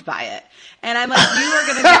that moved by it. And I'm like, you are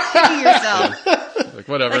going to be kicking yourself. Like,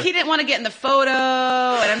 whatever. Like, he didn't want to get in the photo,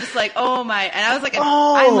 and I'm just like, oh my, and I was like,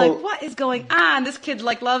 I'm like, what is going on? This kid,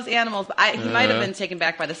 like, loves animals, but he might have been taken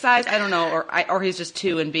back by the size, I don't know, or he's just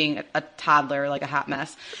 2 and being a toddler, like a hot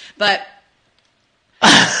mess. But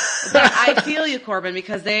I feel you, Corbin,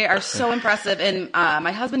 because they are so impressive, and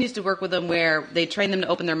my husband used to work with them where they train them to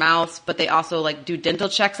open their mouths, but they also, like, do dental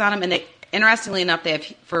checks on them, and they, interestingly enough, they have,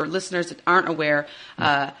 for listeners that aren't aware,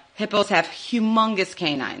 hippos have humongous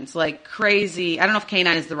canines, like crazy. I don't know if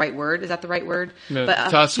canine is the right word. Is that the right word? No,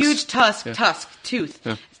 but a huge tusk tooth.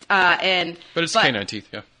 Yeah. But it's canine teeth,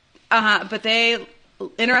 yeah. But they,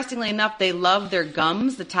 interestingly enough, they love their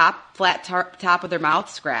gums, the flat top of their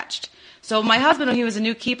mouth scratched. So my husband, when he was a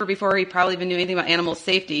new keeper, before he probably even knew anything about animal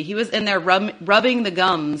safety, he was in there rubbing the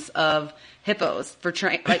gums of hippos for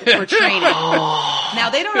training. Now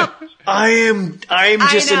they don't know. I'm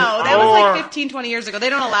just. I know that was like 15, 20 years ago. They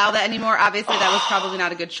don't allow that anymore. Obviously, that was probably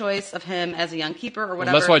not a good choice of him as a young keeper or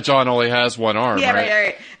whatever. Well, that's why John only has one arm. Yeah,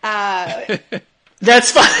 right. That's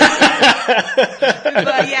fine.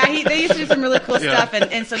 But yeah, they used to do some really cool stuff,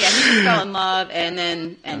 and so yeah, he just fell in love, and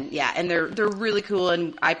they're really cool,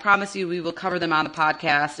 and I promise you, we will cover them on the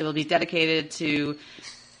podcast. It will be dedicated to.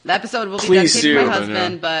 The episode will be dedicated to my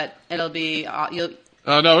husband, but it'll be you'll.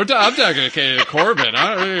 Oh no, I'm dedicated to Corbin.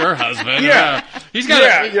 Your husband. Yeah, he's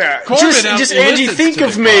got. Yeah. Corbin just Angie, think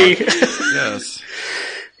of me. Yes.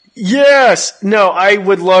 Yes. No, I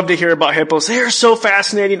would love to hear about hippos. They are so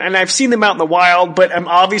fascinating, and I've seen them out in the wild, but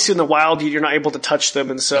obviously in the wild you're not able to touch them,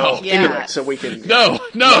 and so anyway, so we can. No,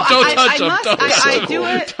 don't touch them.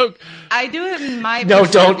 I do it in my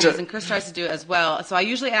don't. And Chris tries to do it as well. So I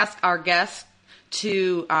usually ask our guests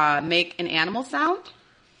to make an animal sound,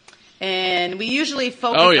 and we usually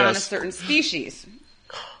focus on a certain species.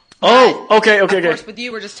 Okay. Of course, with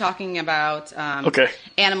you, we're just talking about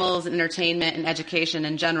animals and entertainment and education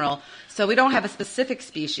in general. So we don't have a specific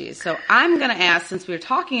species. So I'm going to ask, since we were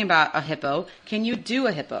talking about a hippo, can you do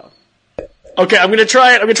a hippo? Okay, I'm going to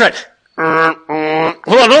try it. Hold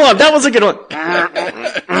on. That was a good one.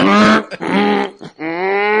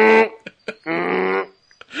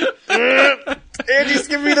 Andy's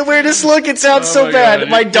giving me the weirdest look. It sounds so bad.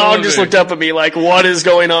 My dog just looked up at me like, what is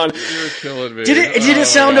going on? You're killing me. Did it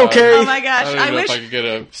sound okay? Oh my gosh. I wish I could get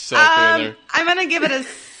a selfie in there. I'm going to give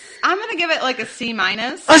it like a C-.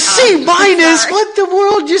 A C-? What the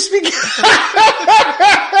world just began?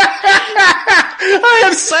 I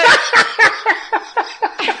am sorry.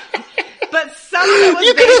 But some of it was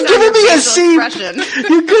you could have given me a C. Expression.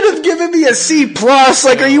 You could have given me a C+.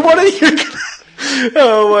 Like, are you one of your...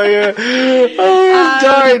 Oh my God! I'm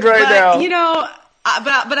dying right now. You know,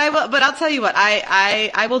 but I'll tell you what.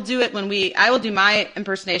 I will do it I will do my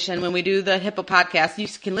impersonation when we do the hippo podcast. You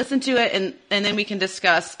can listen to it and then we can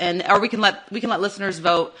discuss or we can let listeners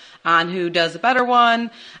vote on who does a better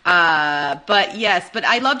one. But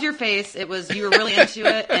I loved your face. You were really into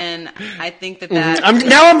it, and I think that.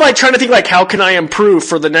 I'm like trying to think like how can I improve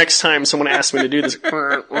for the next time someone asks me to do this.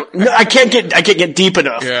 No, I can't get deep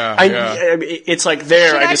enough. Yeah. It's like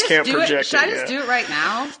there. I just can't project it. Should I just do it right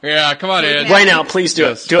now? Yeah, come on, Ed. Right now, please. Please do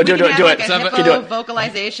Yes. it. Do it. We can have Do like it. a hippo Okay, do it.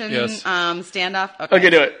 vocalization Yes. standoff. Okay. Okay,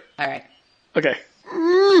 do it. All right. Okay.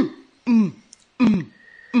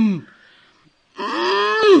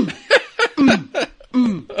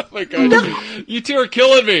 Oh my God. You two are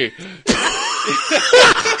killing me.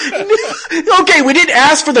 Okay, we didn't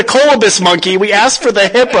ask for the colobus monkey. We asked for the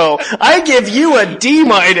hippo. I give you a D-.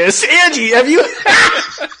 Angie, have you...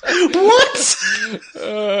 What?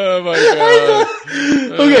 Oh my God.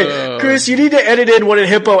 Okay, Chris, you need to edit in what a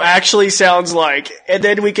hippo actually sounds like, and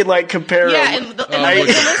then we can like compare Yeah, them. and the I'm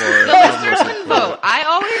looking for it. I'm listeners looking can for it. vote.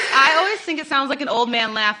 I always think it sounds like an old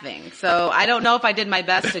man laughing. So I don't know if I did my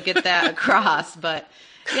best to get that across, but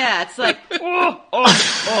yeah, it's like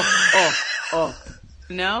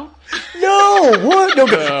No? No, what? No,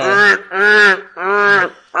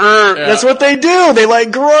 That's what they do. They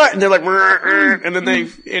like grunt, and they're like, and then they,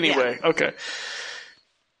 anyway, okay.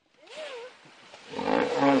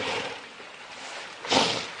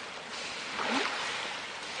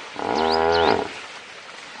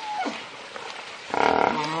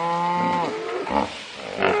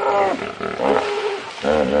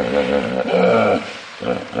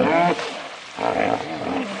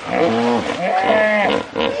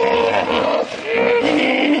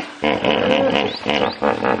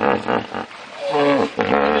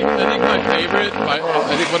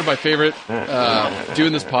 I think one of my favorite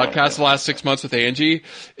doing this podcast the last 6 months with Angie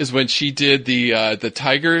is when she did the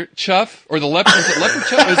tiger chuff or the leopard. Was it leopard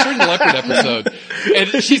chuff? It was during the leopard episode,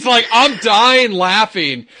 and she's like, "I'm dying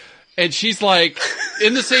laughing," and she's like,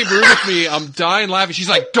 in the same room with me, I'm dying laughing. She's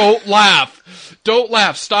like, "Don't laugh,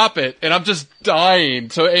 stop it," and I'm just dying.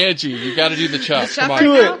 So Angie, you got to do the chuff. Come on.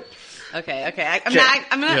 Do it. Okay. I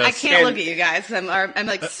can't look at you guys. I'm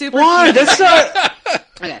like super. Why? cute. That's not...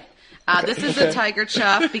 Okay. This is a tiger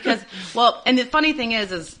chuff because, well, and the funny thing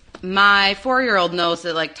is my 4-year-old knows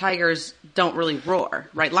that like tigers don't really roar,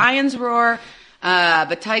 right? Lions roar,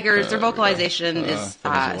 but tigers, their vocalization is,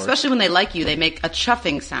 especially when they like you, they make a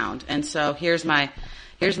chuffing sound. And so here's my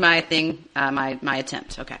thing, my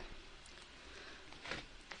attempt. Okay.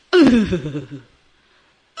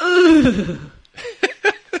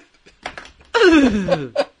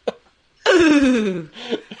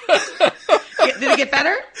 Did it get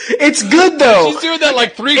better? It's good, though. She's doing that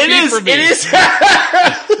like 3 feet from me. It is.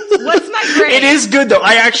 What's my grade? It is good, though.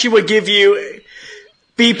 I actually would give you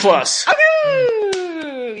B+. Okay.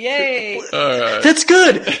 Yay. That's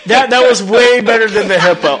good. That was way better than the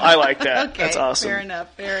hippo. I like that. Okay. That's awesome.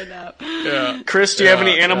 Fair enough. Yeah. Chris, do you have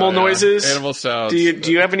any animal noises? Animal sounds.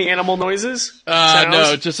 Do you have any animal noises?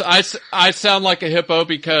 No, just I sound like a hippo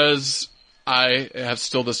because I have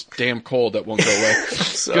still this damn cold that won't go away.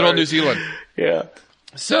 Good old New Zealand. Yeah.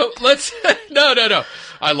 So let's no.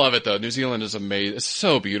 I love it though. New Zealand is amazing. It's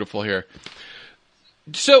so beautiful here.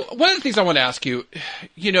 So one of the things I want to ask you,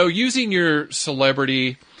 using your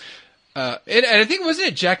celebrity, and I think wasn't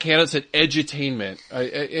it Jack Hanna said edutainment,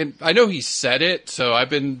 and I know he said it, so I've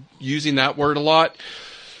been using that word a lot.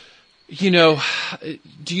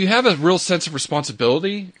 Do you have a real sense of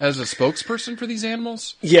responsibility as a spokesperson for these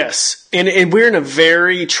animals? Yes. And we're in a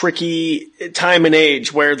very tricky time and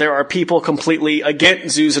age where there are people completely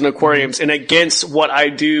against zoos and aquariums and against what I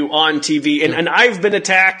do on TV. And I've been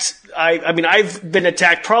attacked. I've been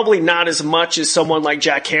attacked probably not as much as someone like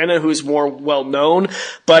Jack Hanna, who's more well known.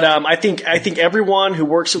 But, I think everyone who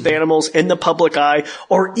works with animals in the public eye,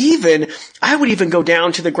 or even, I would even go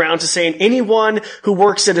down to the ground to saying anyone who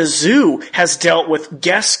works at a zoo has dealt with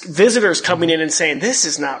guest visitors coming in and saying, this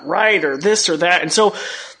is not right, or this or that. And so,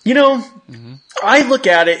 I look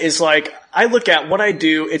at it as like, I look at what I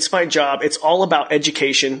do. It's my job. It's all about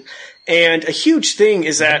education. And a huge thing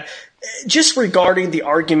is that just regarding the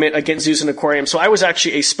argument against zoos and aquariums, so I was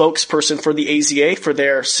actually a spokesperson for the AZA for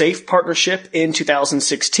their SAFE partnership in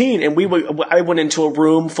 2016, and I went into a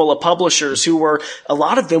room full of publishers who a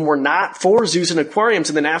lot of them were not for zoos and aquariums,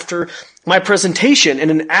 and then after my presentation, and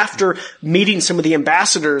then after meeting some of the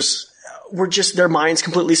ambassadors, were just, their minds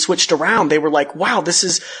completely switched around. They were like, wow, this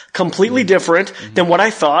is completely different than what I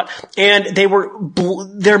thought. And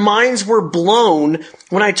their minds were blown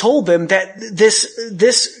when I told them that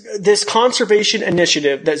this conservation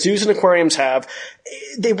initiative that zoos and aquariums have,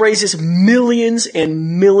 they raises millions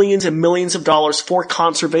and millions and millions of dollars for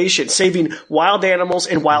conservation, saving wild animals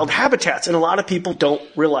and wild habitats. And a lot of people don't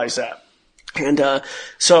realize that. And,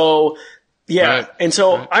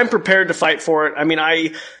 I'm prepared to fight for it. I mean,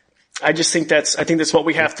 I just think that's what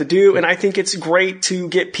we have to do. And I think it's great to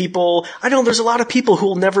get people. I know there's a lot of people who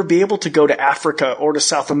will never be able to go to Africa or to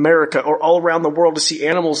South America or all around the world to see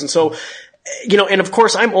animals. And so, and of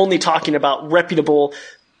course I'm only talking about reputable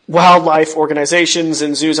wildlife organizations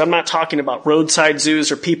and zoos. I'm not talking about roadside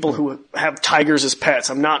zoos or people who have tigers as pets.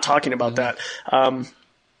 I'm not talking about that.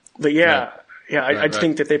 But yeah, I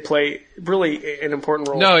think that they play really an important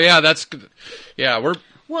role. No, yeah, that's good. Yeah, we're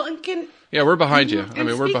behind you. I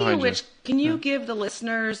mean, we're behind you. Can you give the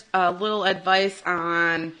listeners a little advice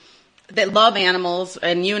on that love animals?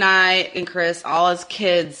 And you and I and Chris, all as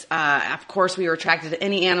kids, of course, we were attracted to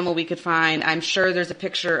any animal we could find. I'm sure there's a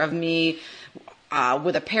picture of me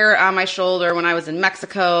with a parrot on my shoulder when I was in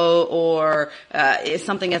Mexico, or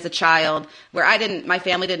something as a child where my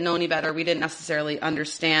family didn't know any better. We didn't necessarily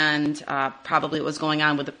understand probably what was going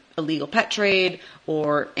on with the illegal pet trade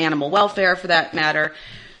or animal welfare for that matter.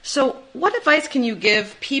 So what advice can you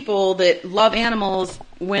give people that love animals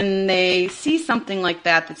when they see something like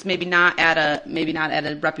that that's maybe not at a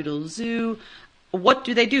reputable zoo? What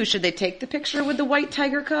do they do? Should they take the picture with the white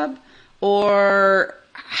tiger cub? Or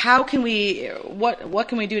what can we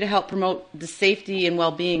do to help promote the safety and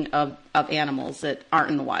well-being of animals that aren't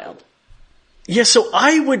in the wild? Yeah, so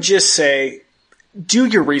I would just say, do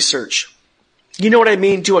your research. You know what I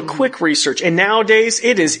mean? Do a quick research. And nowadays,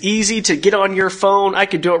 it is easy to get on your phone. I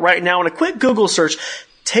could do it right now in a quick Google search.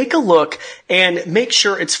 Take a look and make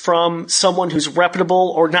sure it's from someone who's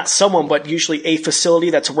reputable, or not someone, but usually a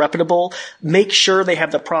facility that's reputable. Make sure they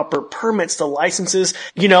have the proper permits, the licenses,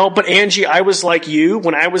 but Angie, I was like you.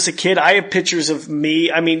 When I was a kid, I have pictures of me.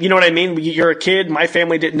 I mean, you know what I mean? You're a kid. My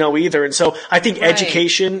family didn't know either. And so I think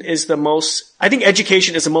education is the most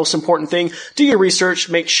important thing. Do your research.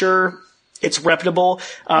 Make sure it's reputable.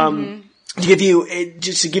 To give you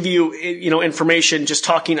information, just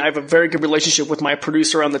talking, I have a very good relationship with my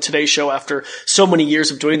producer on the Today Show after so many years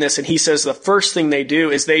of doing this. And he says the first thing they do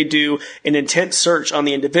is they do an intense search on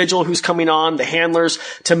the individual who's coming on, the handlers,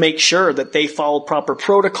 to make sure that they follow proper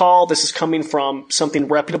protocol. This is coming from something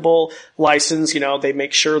reputable, licensed, they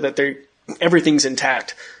make sure that everything's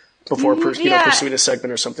intact before, pursuing a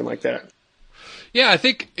segment or something like that. Yeah, I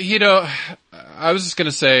think, I was just going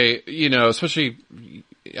to say, especially,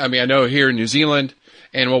 I mean, I know here in New Zealand,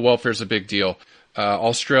 animal welfare is a big deal.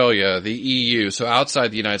 Australia, the EU, so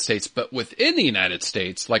outside the United States, but within the United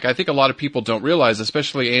States, like I think a lot of people don't realize,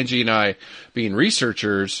 especially Angie and I being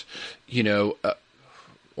researchers, in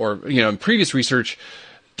previous research,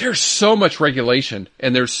 there's so much regulation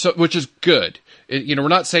and which is good. We're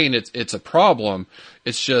not saying it's a problem.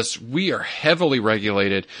 It's just we are heavily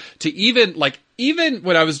regulated to even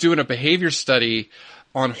when I was doing a behavior study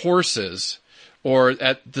on horses or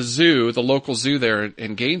at the zoo, the local zoo there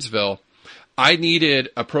in Gainesville, I needed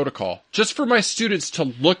a protocol just for my students to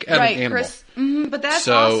look at an animal. Chris, but that's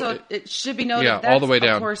also, it should be noted, that's all the way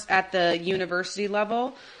down. Of course, at the university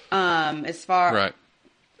level, as far... Right.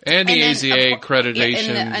 And the AZA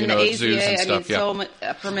accreditation, and the AZA, zoos and stuff, so much,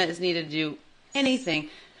 a permit is needed to do anything.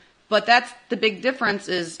 But that's the big difference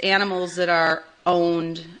is animals that are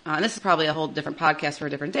owned, and this is probably a whole different podcast for a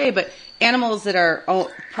different day, but animals that are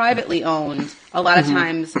privately owned, a lot of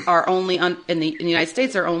times are only, in the United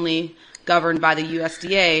States, are only governed by the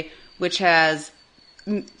USDA, which has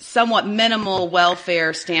somewhat minimal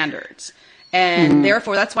welfare standards. And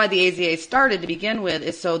therefore, that's why the AZA started to begin with,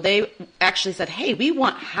 is so they actually said, hey, we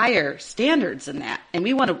want higher standards than that. And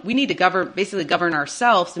we need to govern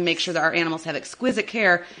ourselves to make sure that our animals have exquisite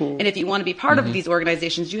care. And if you want to be part of these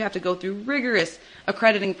organizations, you have to go through rigorous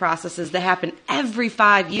accrediting processes that happen every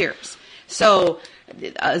 5 years. So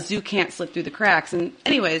a zoo can't slip through the cracks. And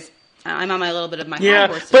anyways, I'm on my little bit of my high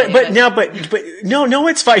horse today, but no,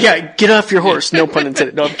 it's fine. Yeah, get off your horse. No pun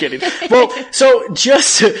intended. No, I'm kidding. Well, so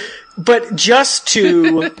just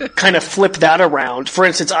to kind of flip that around, for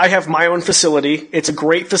instance, I have my own facility. It's a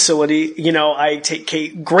great facility. I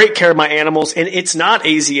take great care of my animals, and it's not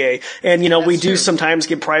AZA. And, we do sometimes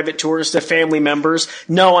give private tours to family members.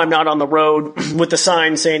 No, I'm not on the road with the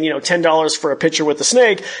sign saying, $10 for a picture with a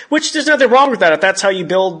snake, which there's nothing wrong with that. If that's how you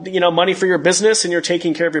build, money for your business and you're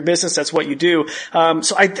taking care of your business, that's what you do.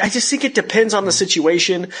 So I just think it depends on the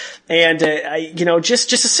situation. And,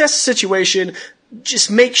 just assess the situation.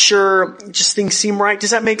 Just make sure things seem right. Does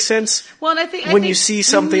that make sense? Well, and I think you see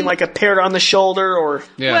something like a parrot on the shoulder, or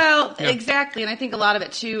exactly. And I think a lot of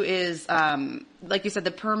it too is, like you said,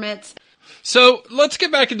 the permits. So let's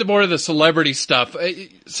get back into more of the celebrity stuff.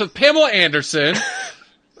 So Pamela Anderson,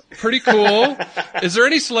 pretty cool. Is there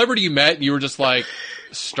any celebrity you met and you were just like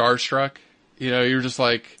starstruck? You were just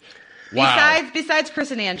like, wow. Besides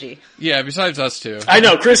Chris and Angie. Yeah, besides us two. I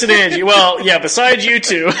know, Chris and Angie. Well, yeah, besides you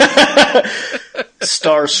two.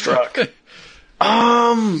 Starstruck.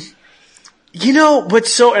 And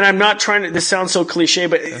I'm not trying to, this sounds so cliche,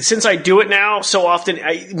 but since I do it now so often,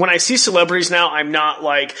 when I see celebrities now, I'm not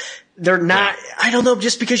like, they're not, I don't know,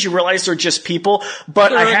 just because you realize they're just people,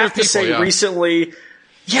 but I have to say recently,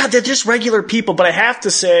 they're just regular people, but I have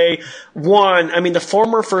to say, the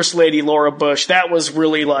former First Lady, Laura Bush, that was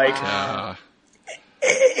really like,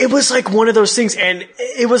 it was like one of those things, and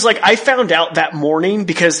it was like I found out that morning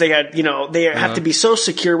because they had, they have to be so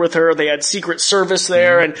secure with her. They had Secret Service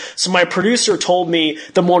there, and so my producer told me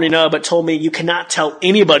the morning of, but told me you cannot tell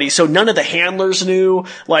anybody. So none of the handlers knew,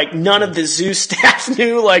 like none of the zoo staff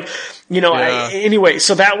knew, like, anyway,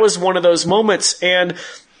 so that was one of those moments, and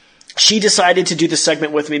she decided to do the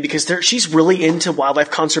segment with me because she's really into wildlife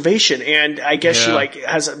conservation, and I guess she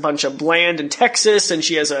has a bunch of land in Texas, and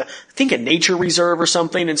she has I think a nature reserve or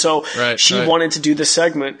something, and so she wanted to do the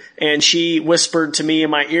segment, and she whispered to me in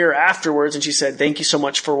my ear afterwards, and she said, "Thank you so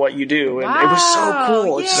much for what you do," and it was so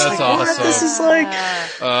cool. It's That's like, awesome. This is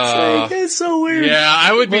it's so weird. Yeah,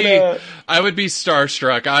 I would be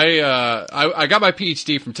starstruck. I got my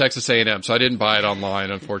PhD from Texas A&M, so I didn't buy it online,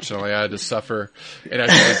 unfortunately. I had to suffer and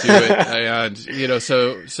actually do it. And,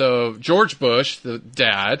 so George Bush, the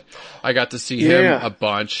dad, I got to see him a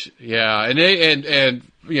bunch. Yeah. And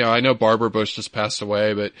I know Barbara Bush just passed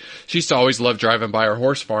away, but she used to always love driving by our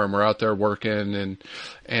horse farm. We're out there working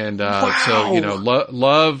love,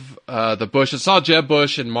 the Bush. I saw Jeb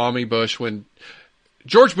Bush and Mommy Bush when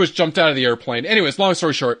George Bush jumped out of the airplane. Anyways, long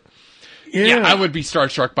story short. Yeah, I would be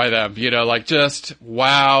starstruck by them, just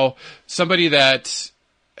wow. Somebody that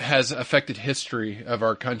has affected history of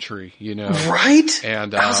our country, Right?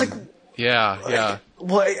 And, I was like, yeah.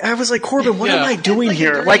 Well, I was like, Corbin, what am I doing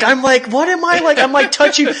here? Like, I'm like, what am I like? I'm like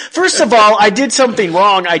touching. First of all, I did something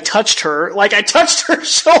wrong. I touched her. Like, I touched her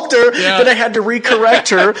shoulder, then I had to recorrect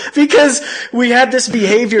her because we had this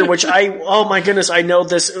behavior, which oh my goodness, I know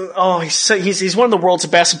this. Oh, he's one of the world's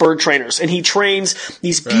best bird trainers, and he trains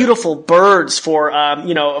these beautiful birds for,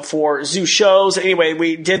 for zoo shows. Anyway,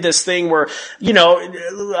 we did this thing where,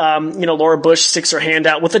 Laura Bush sticks her hand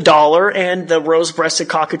out with $1, and the rose-breasted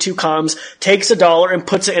cockatoo comes, takes $1, and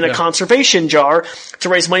puts it in a conservation jar to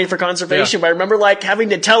raise money for conservation. But I remember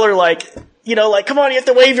having to tell her come on, you have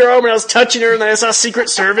to wave your arm, and I was touching her, and then I saw Secret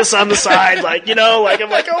Service on the side, I'm like, oh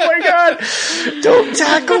my God, don't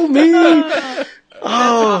tackle me.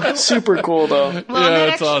 Oh, super cool though. Well,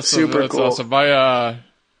 that's awesome. Super cool. Awesome.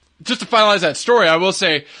 Just to finalize that story, I will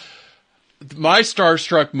say my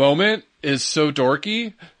starstruck moment is so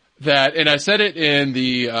dorky that, and I said it in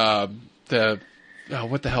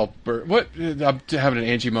what the hell? What? I'm having an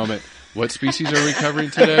Angie moment. What species are we covering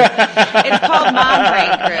today? It's called mom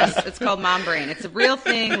brain, Chris. It's called mom brain. It's a real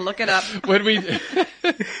thing. Look it up. What the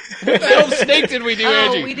hell snake did we do,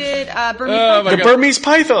 Angie? We did Burmese python. The Burmese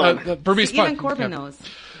python. The Burmese python. Even Corbin knows.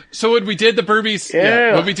 So when we did the Burmese,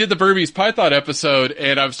 when we did the Burmese python episode,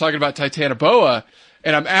 and I was talking about Titanoboa,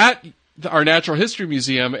 and I'm at our Natural History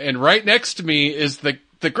Museum, and right next to me is the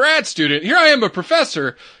grad student. Here I am, a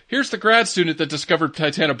professor. Here's the grad student that discovered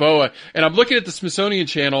Titanoboa, and I'm looking at the Smithsonian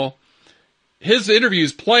Channel. His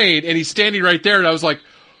interview's playing, and he's standing right there, and I was like,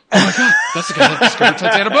 oh my God, that's the guy that discovered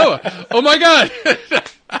Titanoboa. Oh my God.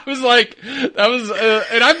 I was like,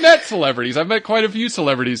 and I've met celebrities. I've met quite a few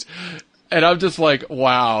celebrities. And I'm just like,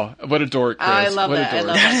 wow, what a dork, Chris. I love that. I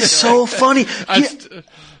love that. That is so funny.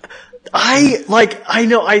 I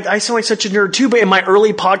know I sound like such a nerd too, but in my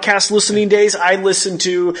early podcast listening days, I listened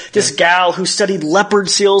to this gal who studied leopard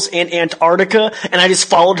seals in Antarctica, and I just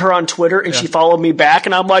followed her on Twitter, and she followed me back,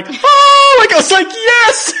 and I'm like, I was like,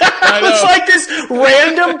 yes! I was like this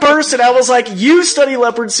random person. I was like, you study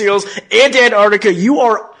leopard seals and Antarctica. You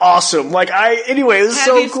are awesome. Anyway, this is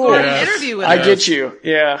so cool. An interview with I her. get you.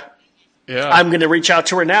 Yeah. Yeah. I'm going to reach out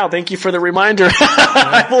to her now. Thank you for the reminder.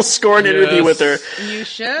 I will score an interview with her. You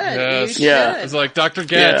should. Yes. You should. Yeah. It's like Dr.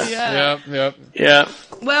 Getz. Yeah.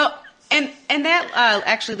 Well, and that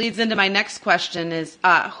actually leads into my next question is,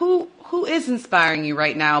 who is inspiring you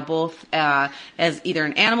right now, both as either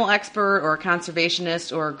an animal expert or a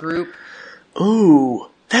conservationist or a group? Ooh,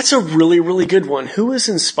 that's a really, really good one. Who is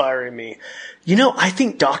inspiring me? I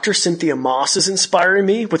think Dr. Cynthia Moss is inspiring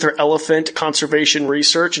me with her elephant conservation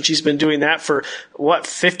research, and she's been doing that for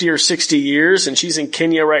 50 or 60 years, and she's in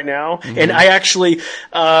Kenya right now. Mm-hmm. And I actually,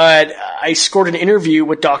 I scored an interview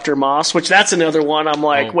with Dr. Moss, which that's another one. I'm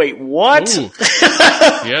like, wait, what?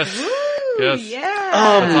 Yes. Yes. Yeah.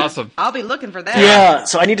 That's awesome. I'll be looking for that. Yeah.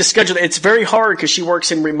 So I need to schedule it. It's very hard because she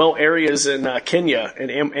works in remote areas in Kenya in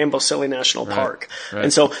Amboseli National Park. Right.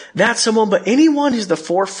 And so that's someone, but anyone who's the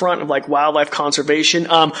forefront of wildlife conservation.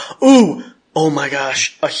 Oh my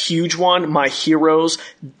gosh. A huge one. My heroes,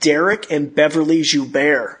 Derek and Beverly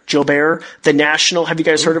Joubert, the National. Have you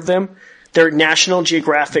guys heard of them? They're National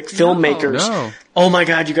Geographic filmmakers. No. Oh my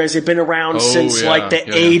God, you guys, they've been around since yeah, like the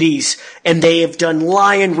 80s, and they have done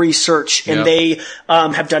lion research, and they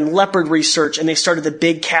have done leopard research, and they started the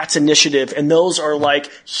Big Cats Initiative, and those are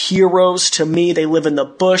like heroes to me. They live in the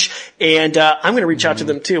bush, and I'm going to reach out to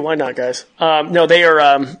them too. Why not, guys? No, they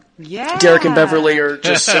are. Derek and Beverly are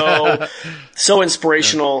just so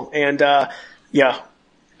inspirational, and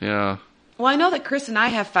yeah. Well, I know that Chris and I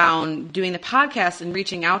have found doing the podcast and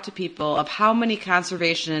reaching out to people of how many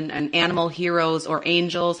conservation and animal heroes or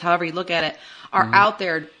angels, however you look at it, are out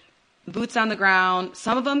there, boots on the ground.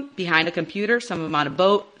 Some of them behind a computer, some of them on a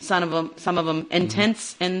boat, some of them in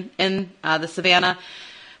tents in the savannah,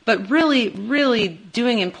 but really, really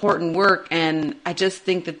doing important work. And I just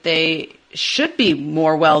think that they should be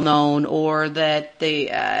more well known, or that they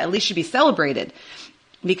at least should be celebrated,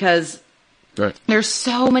 because there's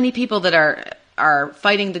so many people that are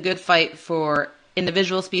fighting the good fight for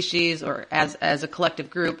individual species or as a collective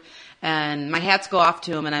group, and my hats go off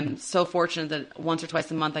to them, and I'm so fortunate that once or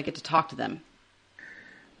twice a month I get to talk to them.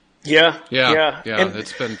 Yeah. And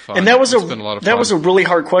it's been fun. And that was been a lot of fun. That was a really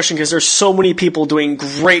hard question, because there's so many people doing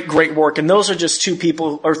great work, and those are just 2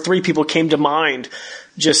 people or 3 people came to mind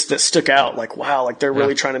just that stuck out. Like, wow, like they're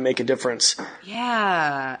really trying to make a difference.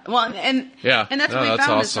 Yeah. Well, and that's what we found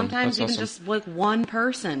awesome. is sometimes that's even awesome. just like one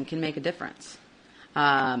person can make a difference.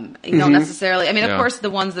 You don't necessarily. I mean, of course, the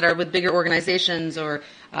ones that are with bigger organizations or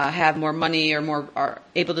have more money or are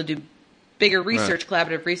able to do bigger research,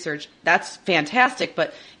 collaborative research, that's fantastic.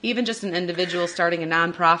 But even just an individual starting a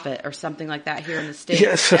nonprofit or something like that here in the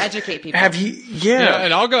States to educate people. Have you? Yeah.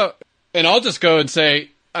 And I'll just go and say,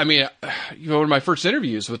 I mean, one of my first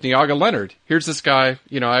interviews with Niaga Leonard, here's this guy,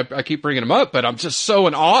 I keep bringing him up, but I'm just so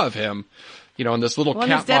in awe of him, on this little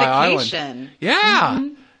Katmai Island. Yeah.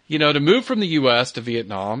 To move from the U.S. to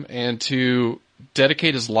Vietnam and to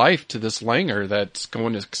dedicate his life to this langur that's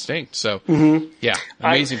going extinct. So,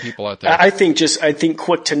 amazing people out there. I think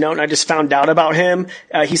quick to note, and I just found out about him.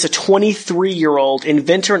 He's a 23-year-old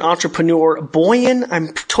inventor and entrepreneur, Boyan.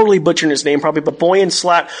 I'm totally butchering his name probably, but Boyan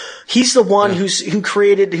Slat. He's the one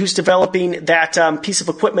who's developing that piece of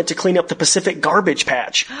equipment to clean up the Pacific garbage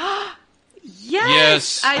patch.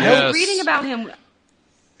 Yes. I was reading about him.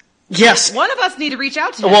 Yes. One of us need to reach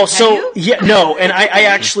out to him. Well, and I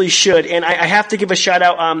actually should. And I have to give a shout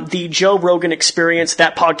out, the Joe Rogan Experience.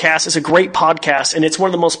 That podcast is a great podcast, and it's one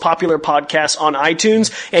of the most popular podcasts on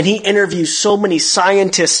iTunes. And he interviews so many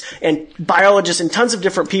scientists and biologists and tons of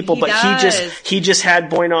different people. He just had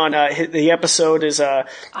Boyan on, the episode is, episode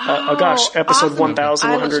awesome. 1104.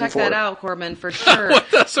 I will check that out, Corbin, for sure.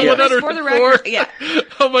 104? For the record, yeah.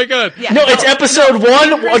 Oh my God. Yeah. No, it's episode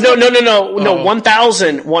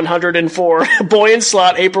 1104. Boyan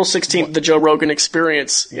Slot, April 16th, the Joe Rogan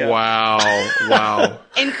Experience. Yeah. Wow.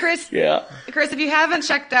 And Chris, if you haven't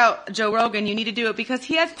checked out Joe Rogan, you need to do it, because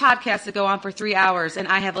he has podcasts that go on for 3 hours, and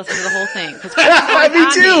I have listened to the whole thing.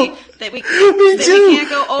 Me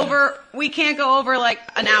too. We can't go over like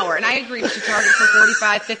an hour, and I agree. We should target for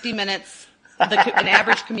 45, 50 minutes, an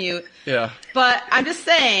average commute. Yeah. But I'm just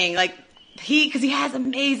saying, like, because he has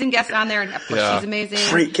amazing guests on there, and of course she's amazing.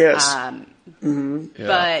 Great guests.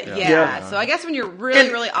 But so I guess when you're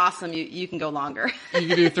really awesome, you can go longer. You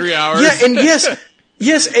can do 3 hours. Yeah, and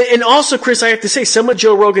yes, and also, Chris, I have to say, some of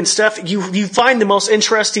Joe Rogan's stuff, you find the most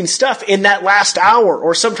interesting stuff in that last hour,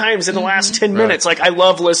 or sometimes in the last 10 minutes. Like, I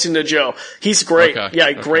love listening to Joe. He's great. Okay.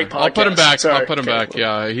 Yeah, great podcast. I'll put him back.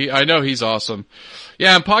 Sorry. Yeah, I know he's awesome.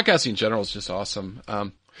 Yeah, and podcasting in general is just awesome.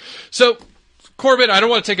 So, Corbin, I don't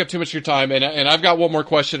want to take up too much of your time, and I've got one more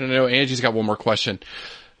question, and I know Angie's got one more question.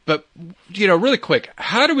 But, really quick,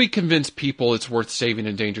 how do we convince people it's worth saving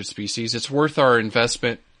endangered species? It's worth our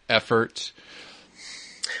investment effort?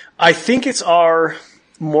 I think it's our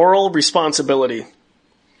moral responsibility.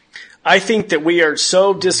 I think that we are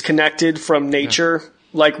so disconnected from nature.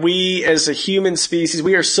 Like, we as a human species,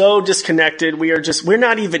 we are so disconnected. We're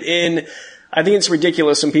not even in, I think it's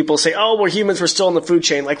ridiculous when people say, oh, we're humans, we're still in the food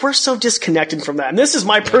chain. Like, we're so disconnected from that. And this is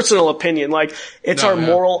my personal opinion. Like, it's our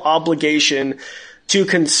moral obligation to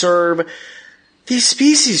conserve these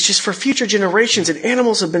species just for future generations. And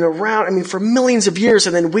animals have been around, for millions of years,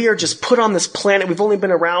 and then we are just put on this planet. We've only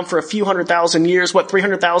been around for a few 100,000 years.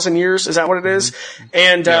 300,000 years? Is that what it is?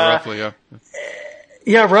 And, roughly,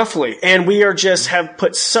 Yeah, roughly. And we are just have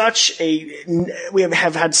put we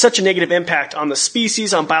have had such a negative impact on the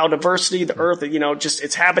species, on biodiversity, the earth, just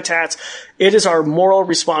its habitats. It is our moral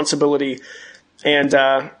responsibility. And,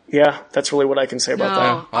 that's really what I can say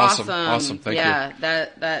about that. Awesome. Thank you. Yeah,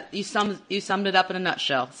 that you summed it up in a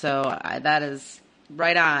nutshell. So that is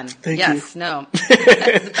Right on. Thank yes, you. No. That's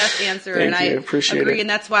the best answer. Thank and I you. Appreciate agree. it. And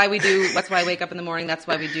that's why I wake up in the morning. That's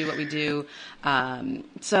why we do what we do.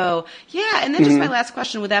 So yeah. And then just my last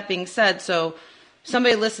question with that being said, so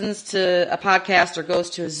somebody listens to a podcast or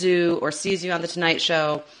goes to a zoo or sees you on the Tonight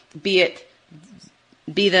Show,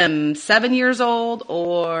 be them 7 years old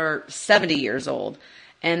or 70 years old,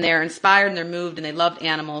 and they're inspired and they're moved and they loved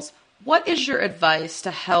animals. What is your advice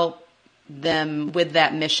to help them with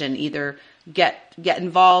that mission? Either get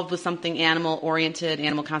involved with something animal oriented,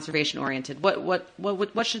 animal conservation oriented.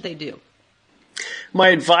 What should they do? My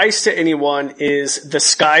advice to anyone is the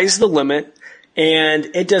sky's the limit, and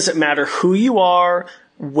it doesn't matter who you are,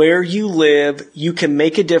 where you live, you can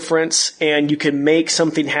make a difference and you can make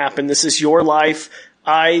something happen. This is your life.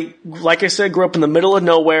 Like I said, grew up in the middle of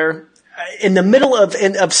nowhere, in the middle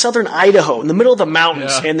of southern Idaho, in the middle of the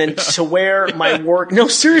mountains, and then to where my work, no,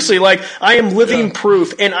 seriously, like I am living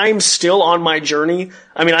proof, and I am still on my journey.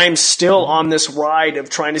 I mean, I am still on this ride of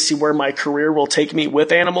trying to see where my career will take me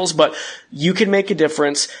with animals, but you can make a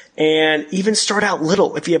difference and even start out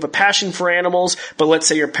little. If you have a passion for animals, but let's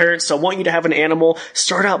say your parents don't want you to have an animal,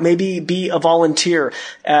 start out, maybe be a volunteer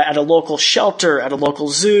at a local shelter, at a local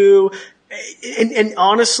zoo, and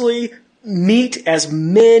honestly, meet as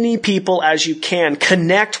many people as you can.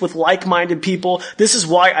 Connect with like-minded people. This is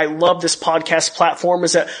why I love this podcast platform,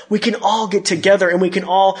 is that we can all get together and we can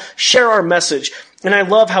all share our message. And I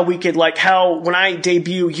love how we could, like, how when I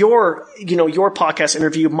debut your podcast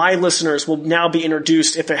interview, my listeners will now be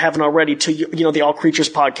introduced, if they haven't already, to, the All Creatures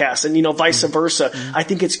podcast, and, vice versa. I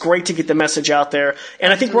think it's great to get the message out there.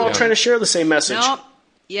 And I think we're all trying to share the same message. Nope.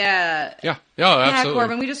 Yeah. Yeah, absolutely. Yeah,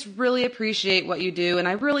 Corbin, we just really appreciate what you do, and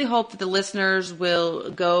I really hope that the listeners will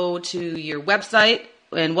go to your website.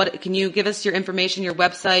 And can you give us your information, your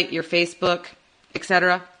website, your Facebook,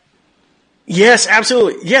 etc.? Yes,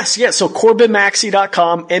 absolutely. Yes. So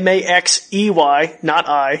CorbinMaxey.com, MAXEY, not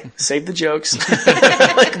I. Save the jokes.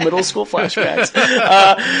 Like middle school flashbacks.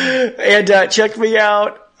 And check me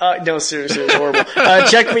out. No, seriously, it's horrible.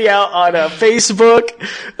 Check me out on Facebook,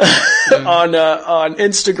 on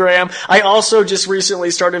Instagram. I also just recently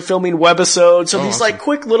started filming webisodes. So these like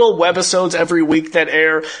quick little webisodes every week that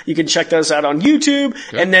air. You can check those out on YouTube.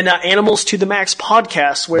 Good. And then Animals to the Max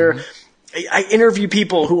podcast, where I interview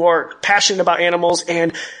people who are passionate about animals,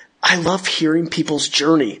 and I love hearing people's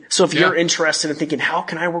journey. So if you're interested in thinking, how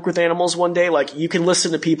can I work with animals one day? Like, you can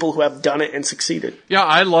listen to people who have done it and succeeded. Yeah,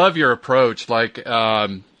 I love your approach. Like,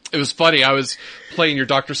 it was funny. I was playing your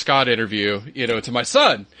Dr. Scott interview, to my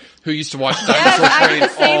son, who used to watch Dinosaur Train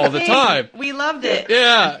all the time. We loved it.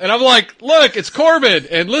 Yeah. And I'm like, look, it's Corbin.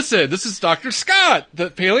 And listen, this is Dr. Scott, the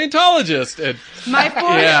paleontologist. And my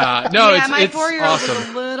 4-year-old my 4-year-old awesome. was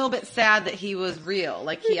a little bit sad that he was real.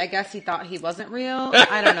 Like, I guess he thought he wasn't real.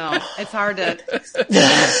 I don't know. It's hard to.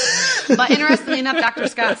 But interestingly enough, Dr.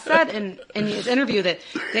 Scott said in his interview that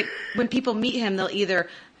when people meet him, they'll either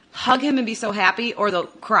hug him and be so happy, or they'll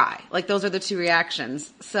cry. Like, those are the two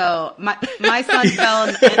reactions. So my son fell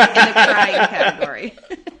in the crying category.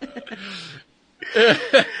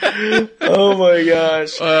 Oh my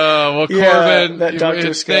gosh. Well, Corbin, that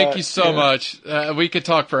Dr. Scott, thank you so much. We could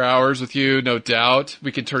talk for hours with you, no doubt.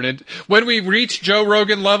 We could turn it when we reach Joe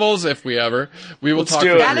Rogan levels, if we ever, we will talk for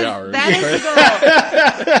 3 hours. That is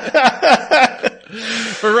the goal.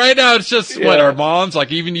 But right now, it's just what our moms,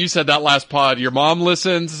 like, even you said that last pod, your mom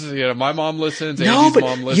listens, my mom listens, Andy's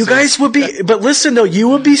mom listens. You guys would be, but listen though, you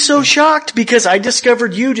would be so shocked, because I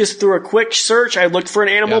discovered you just through a quick search. I looked for an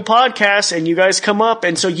animal podcast, and you guys come up,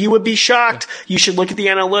 and so you would be shocked. You should look at the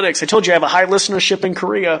analytics. I told you I have a high listenership in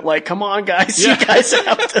Korea. Like, come on guys, you guys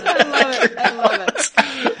have to. I love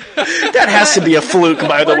it. That has to be a fluke,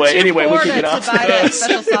 by the way. Anyway, we can get off. To buy that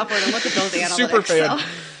special software to look at those analytics. Super fan. So.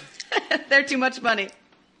 They're too much money.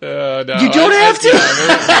 No, you don't have to.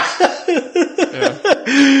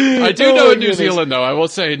 I do know in New Zealand, though. I will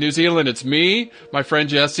say, in New Zealand, it's me, my friend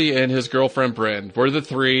Jesse, and his girlfriend Bryn. We're the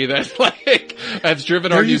three that have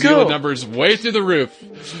driven our New Zealand numbers way through the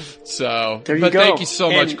roof. So, there you go. Thank you so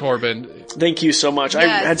much, Corbin. Thank you so much. Yes.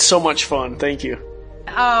 I had so much fun. Thank you.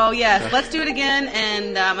 Oh, yes. Let's do it again.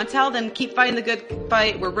 And until then, keep fighting the good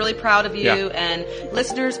fight. We're really proud of you. Yeah. And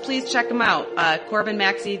listeners, please check them out.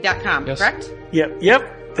 CorbinMaxey.com, correct?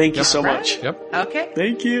 Yep. Thank you so much. Yep. Okay.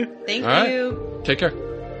 Thank you. Thank you. Take care.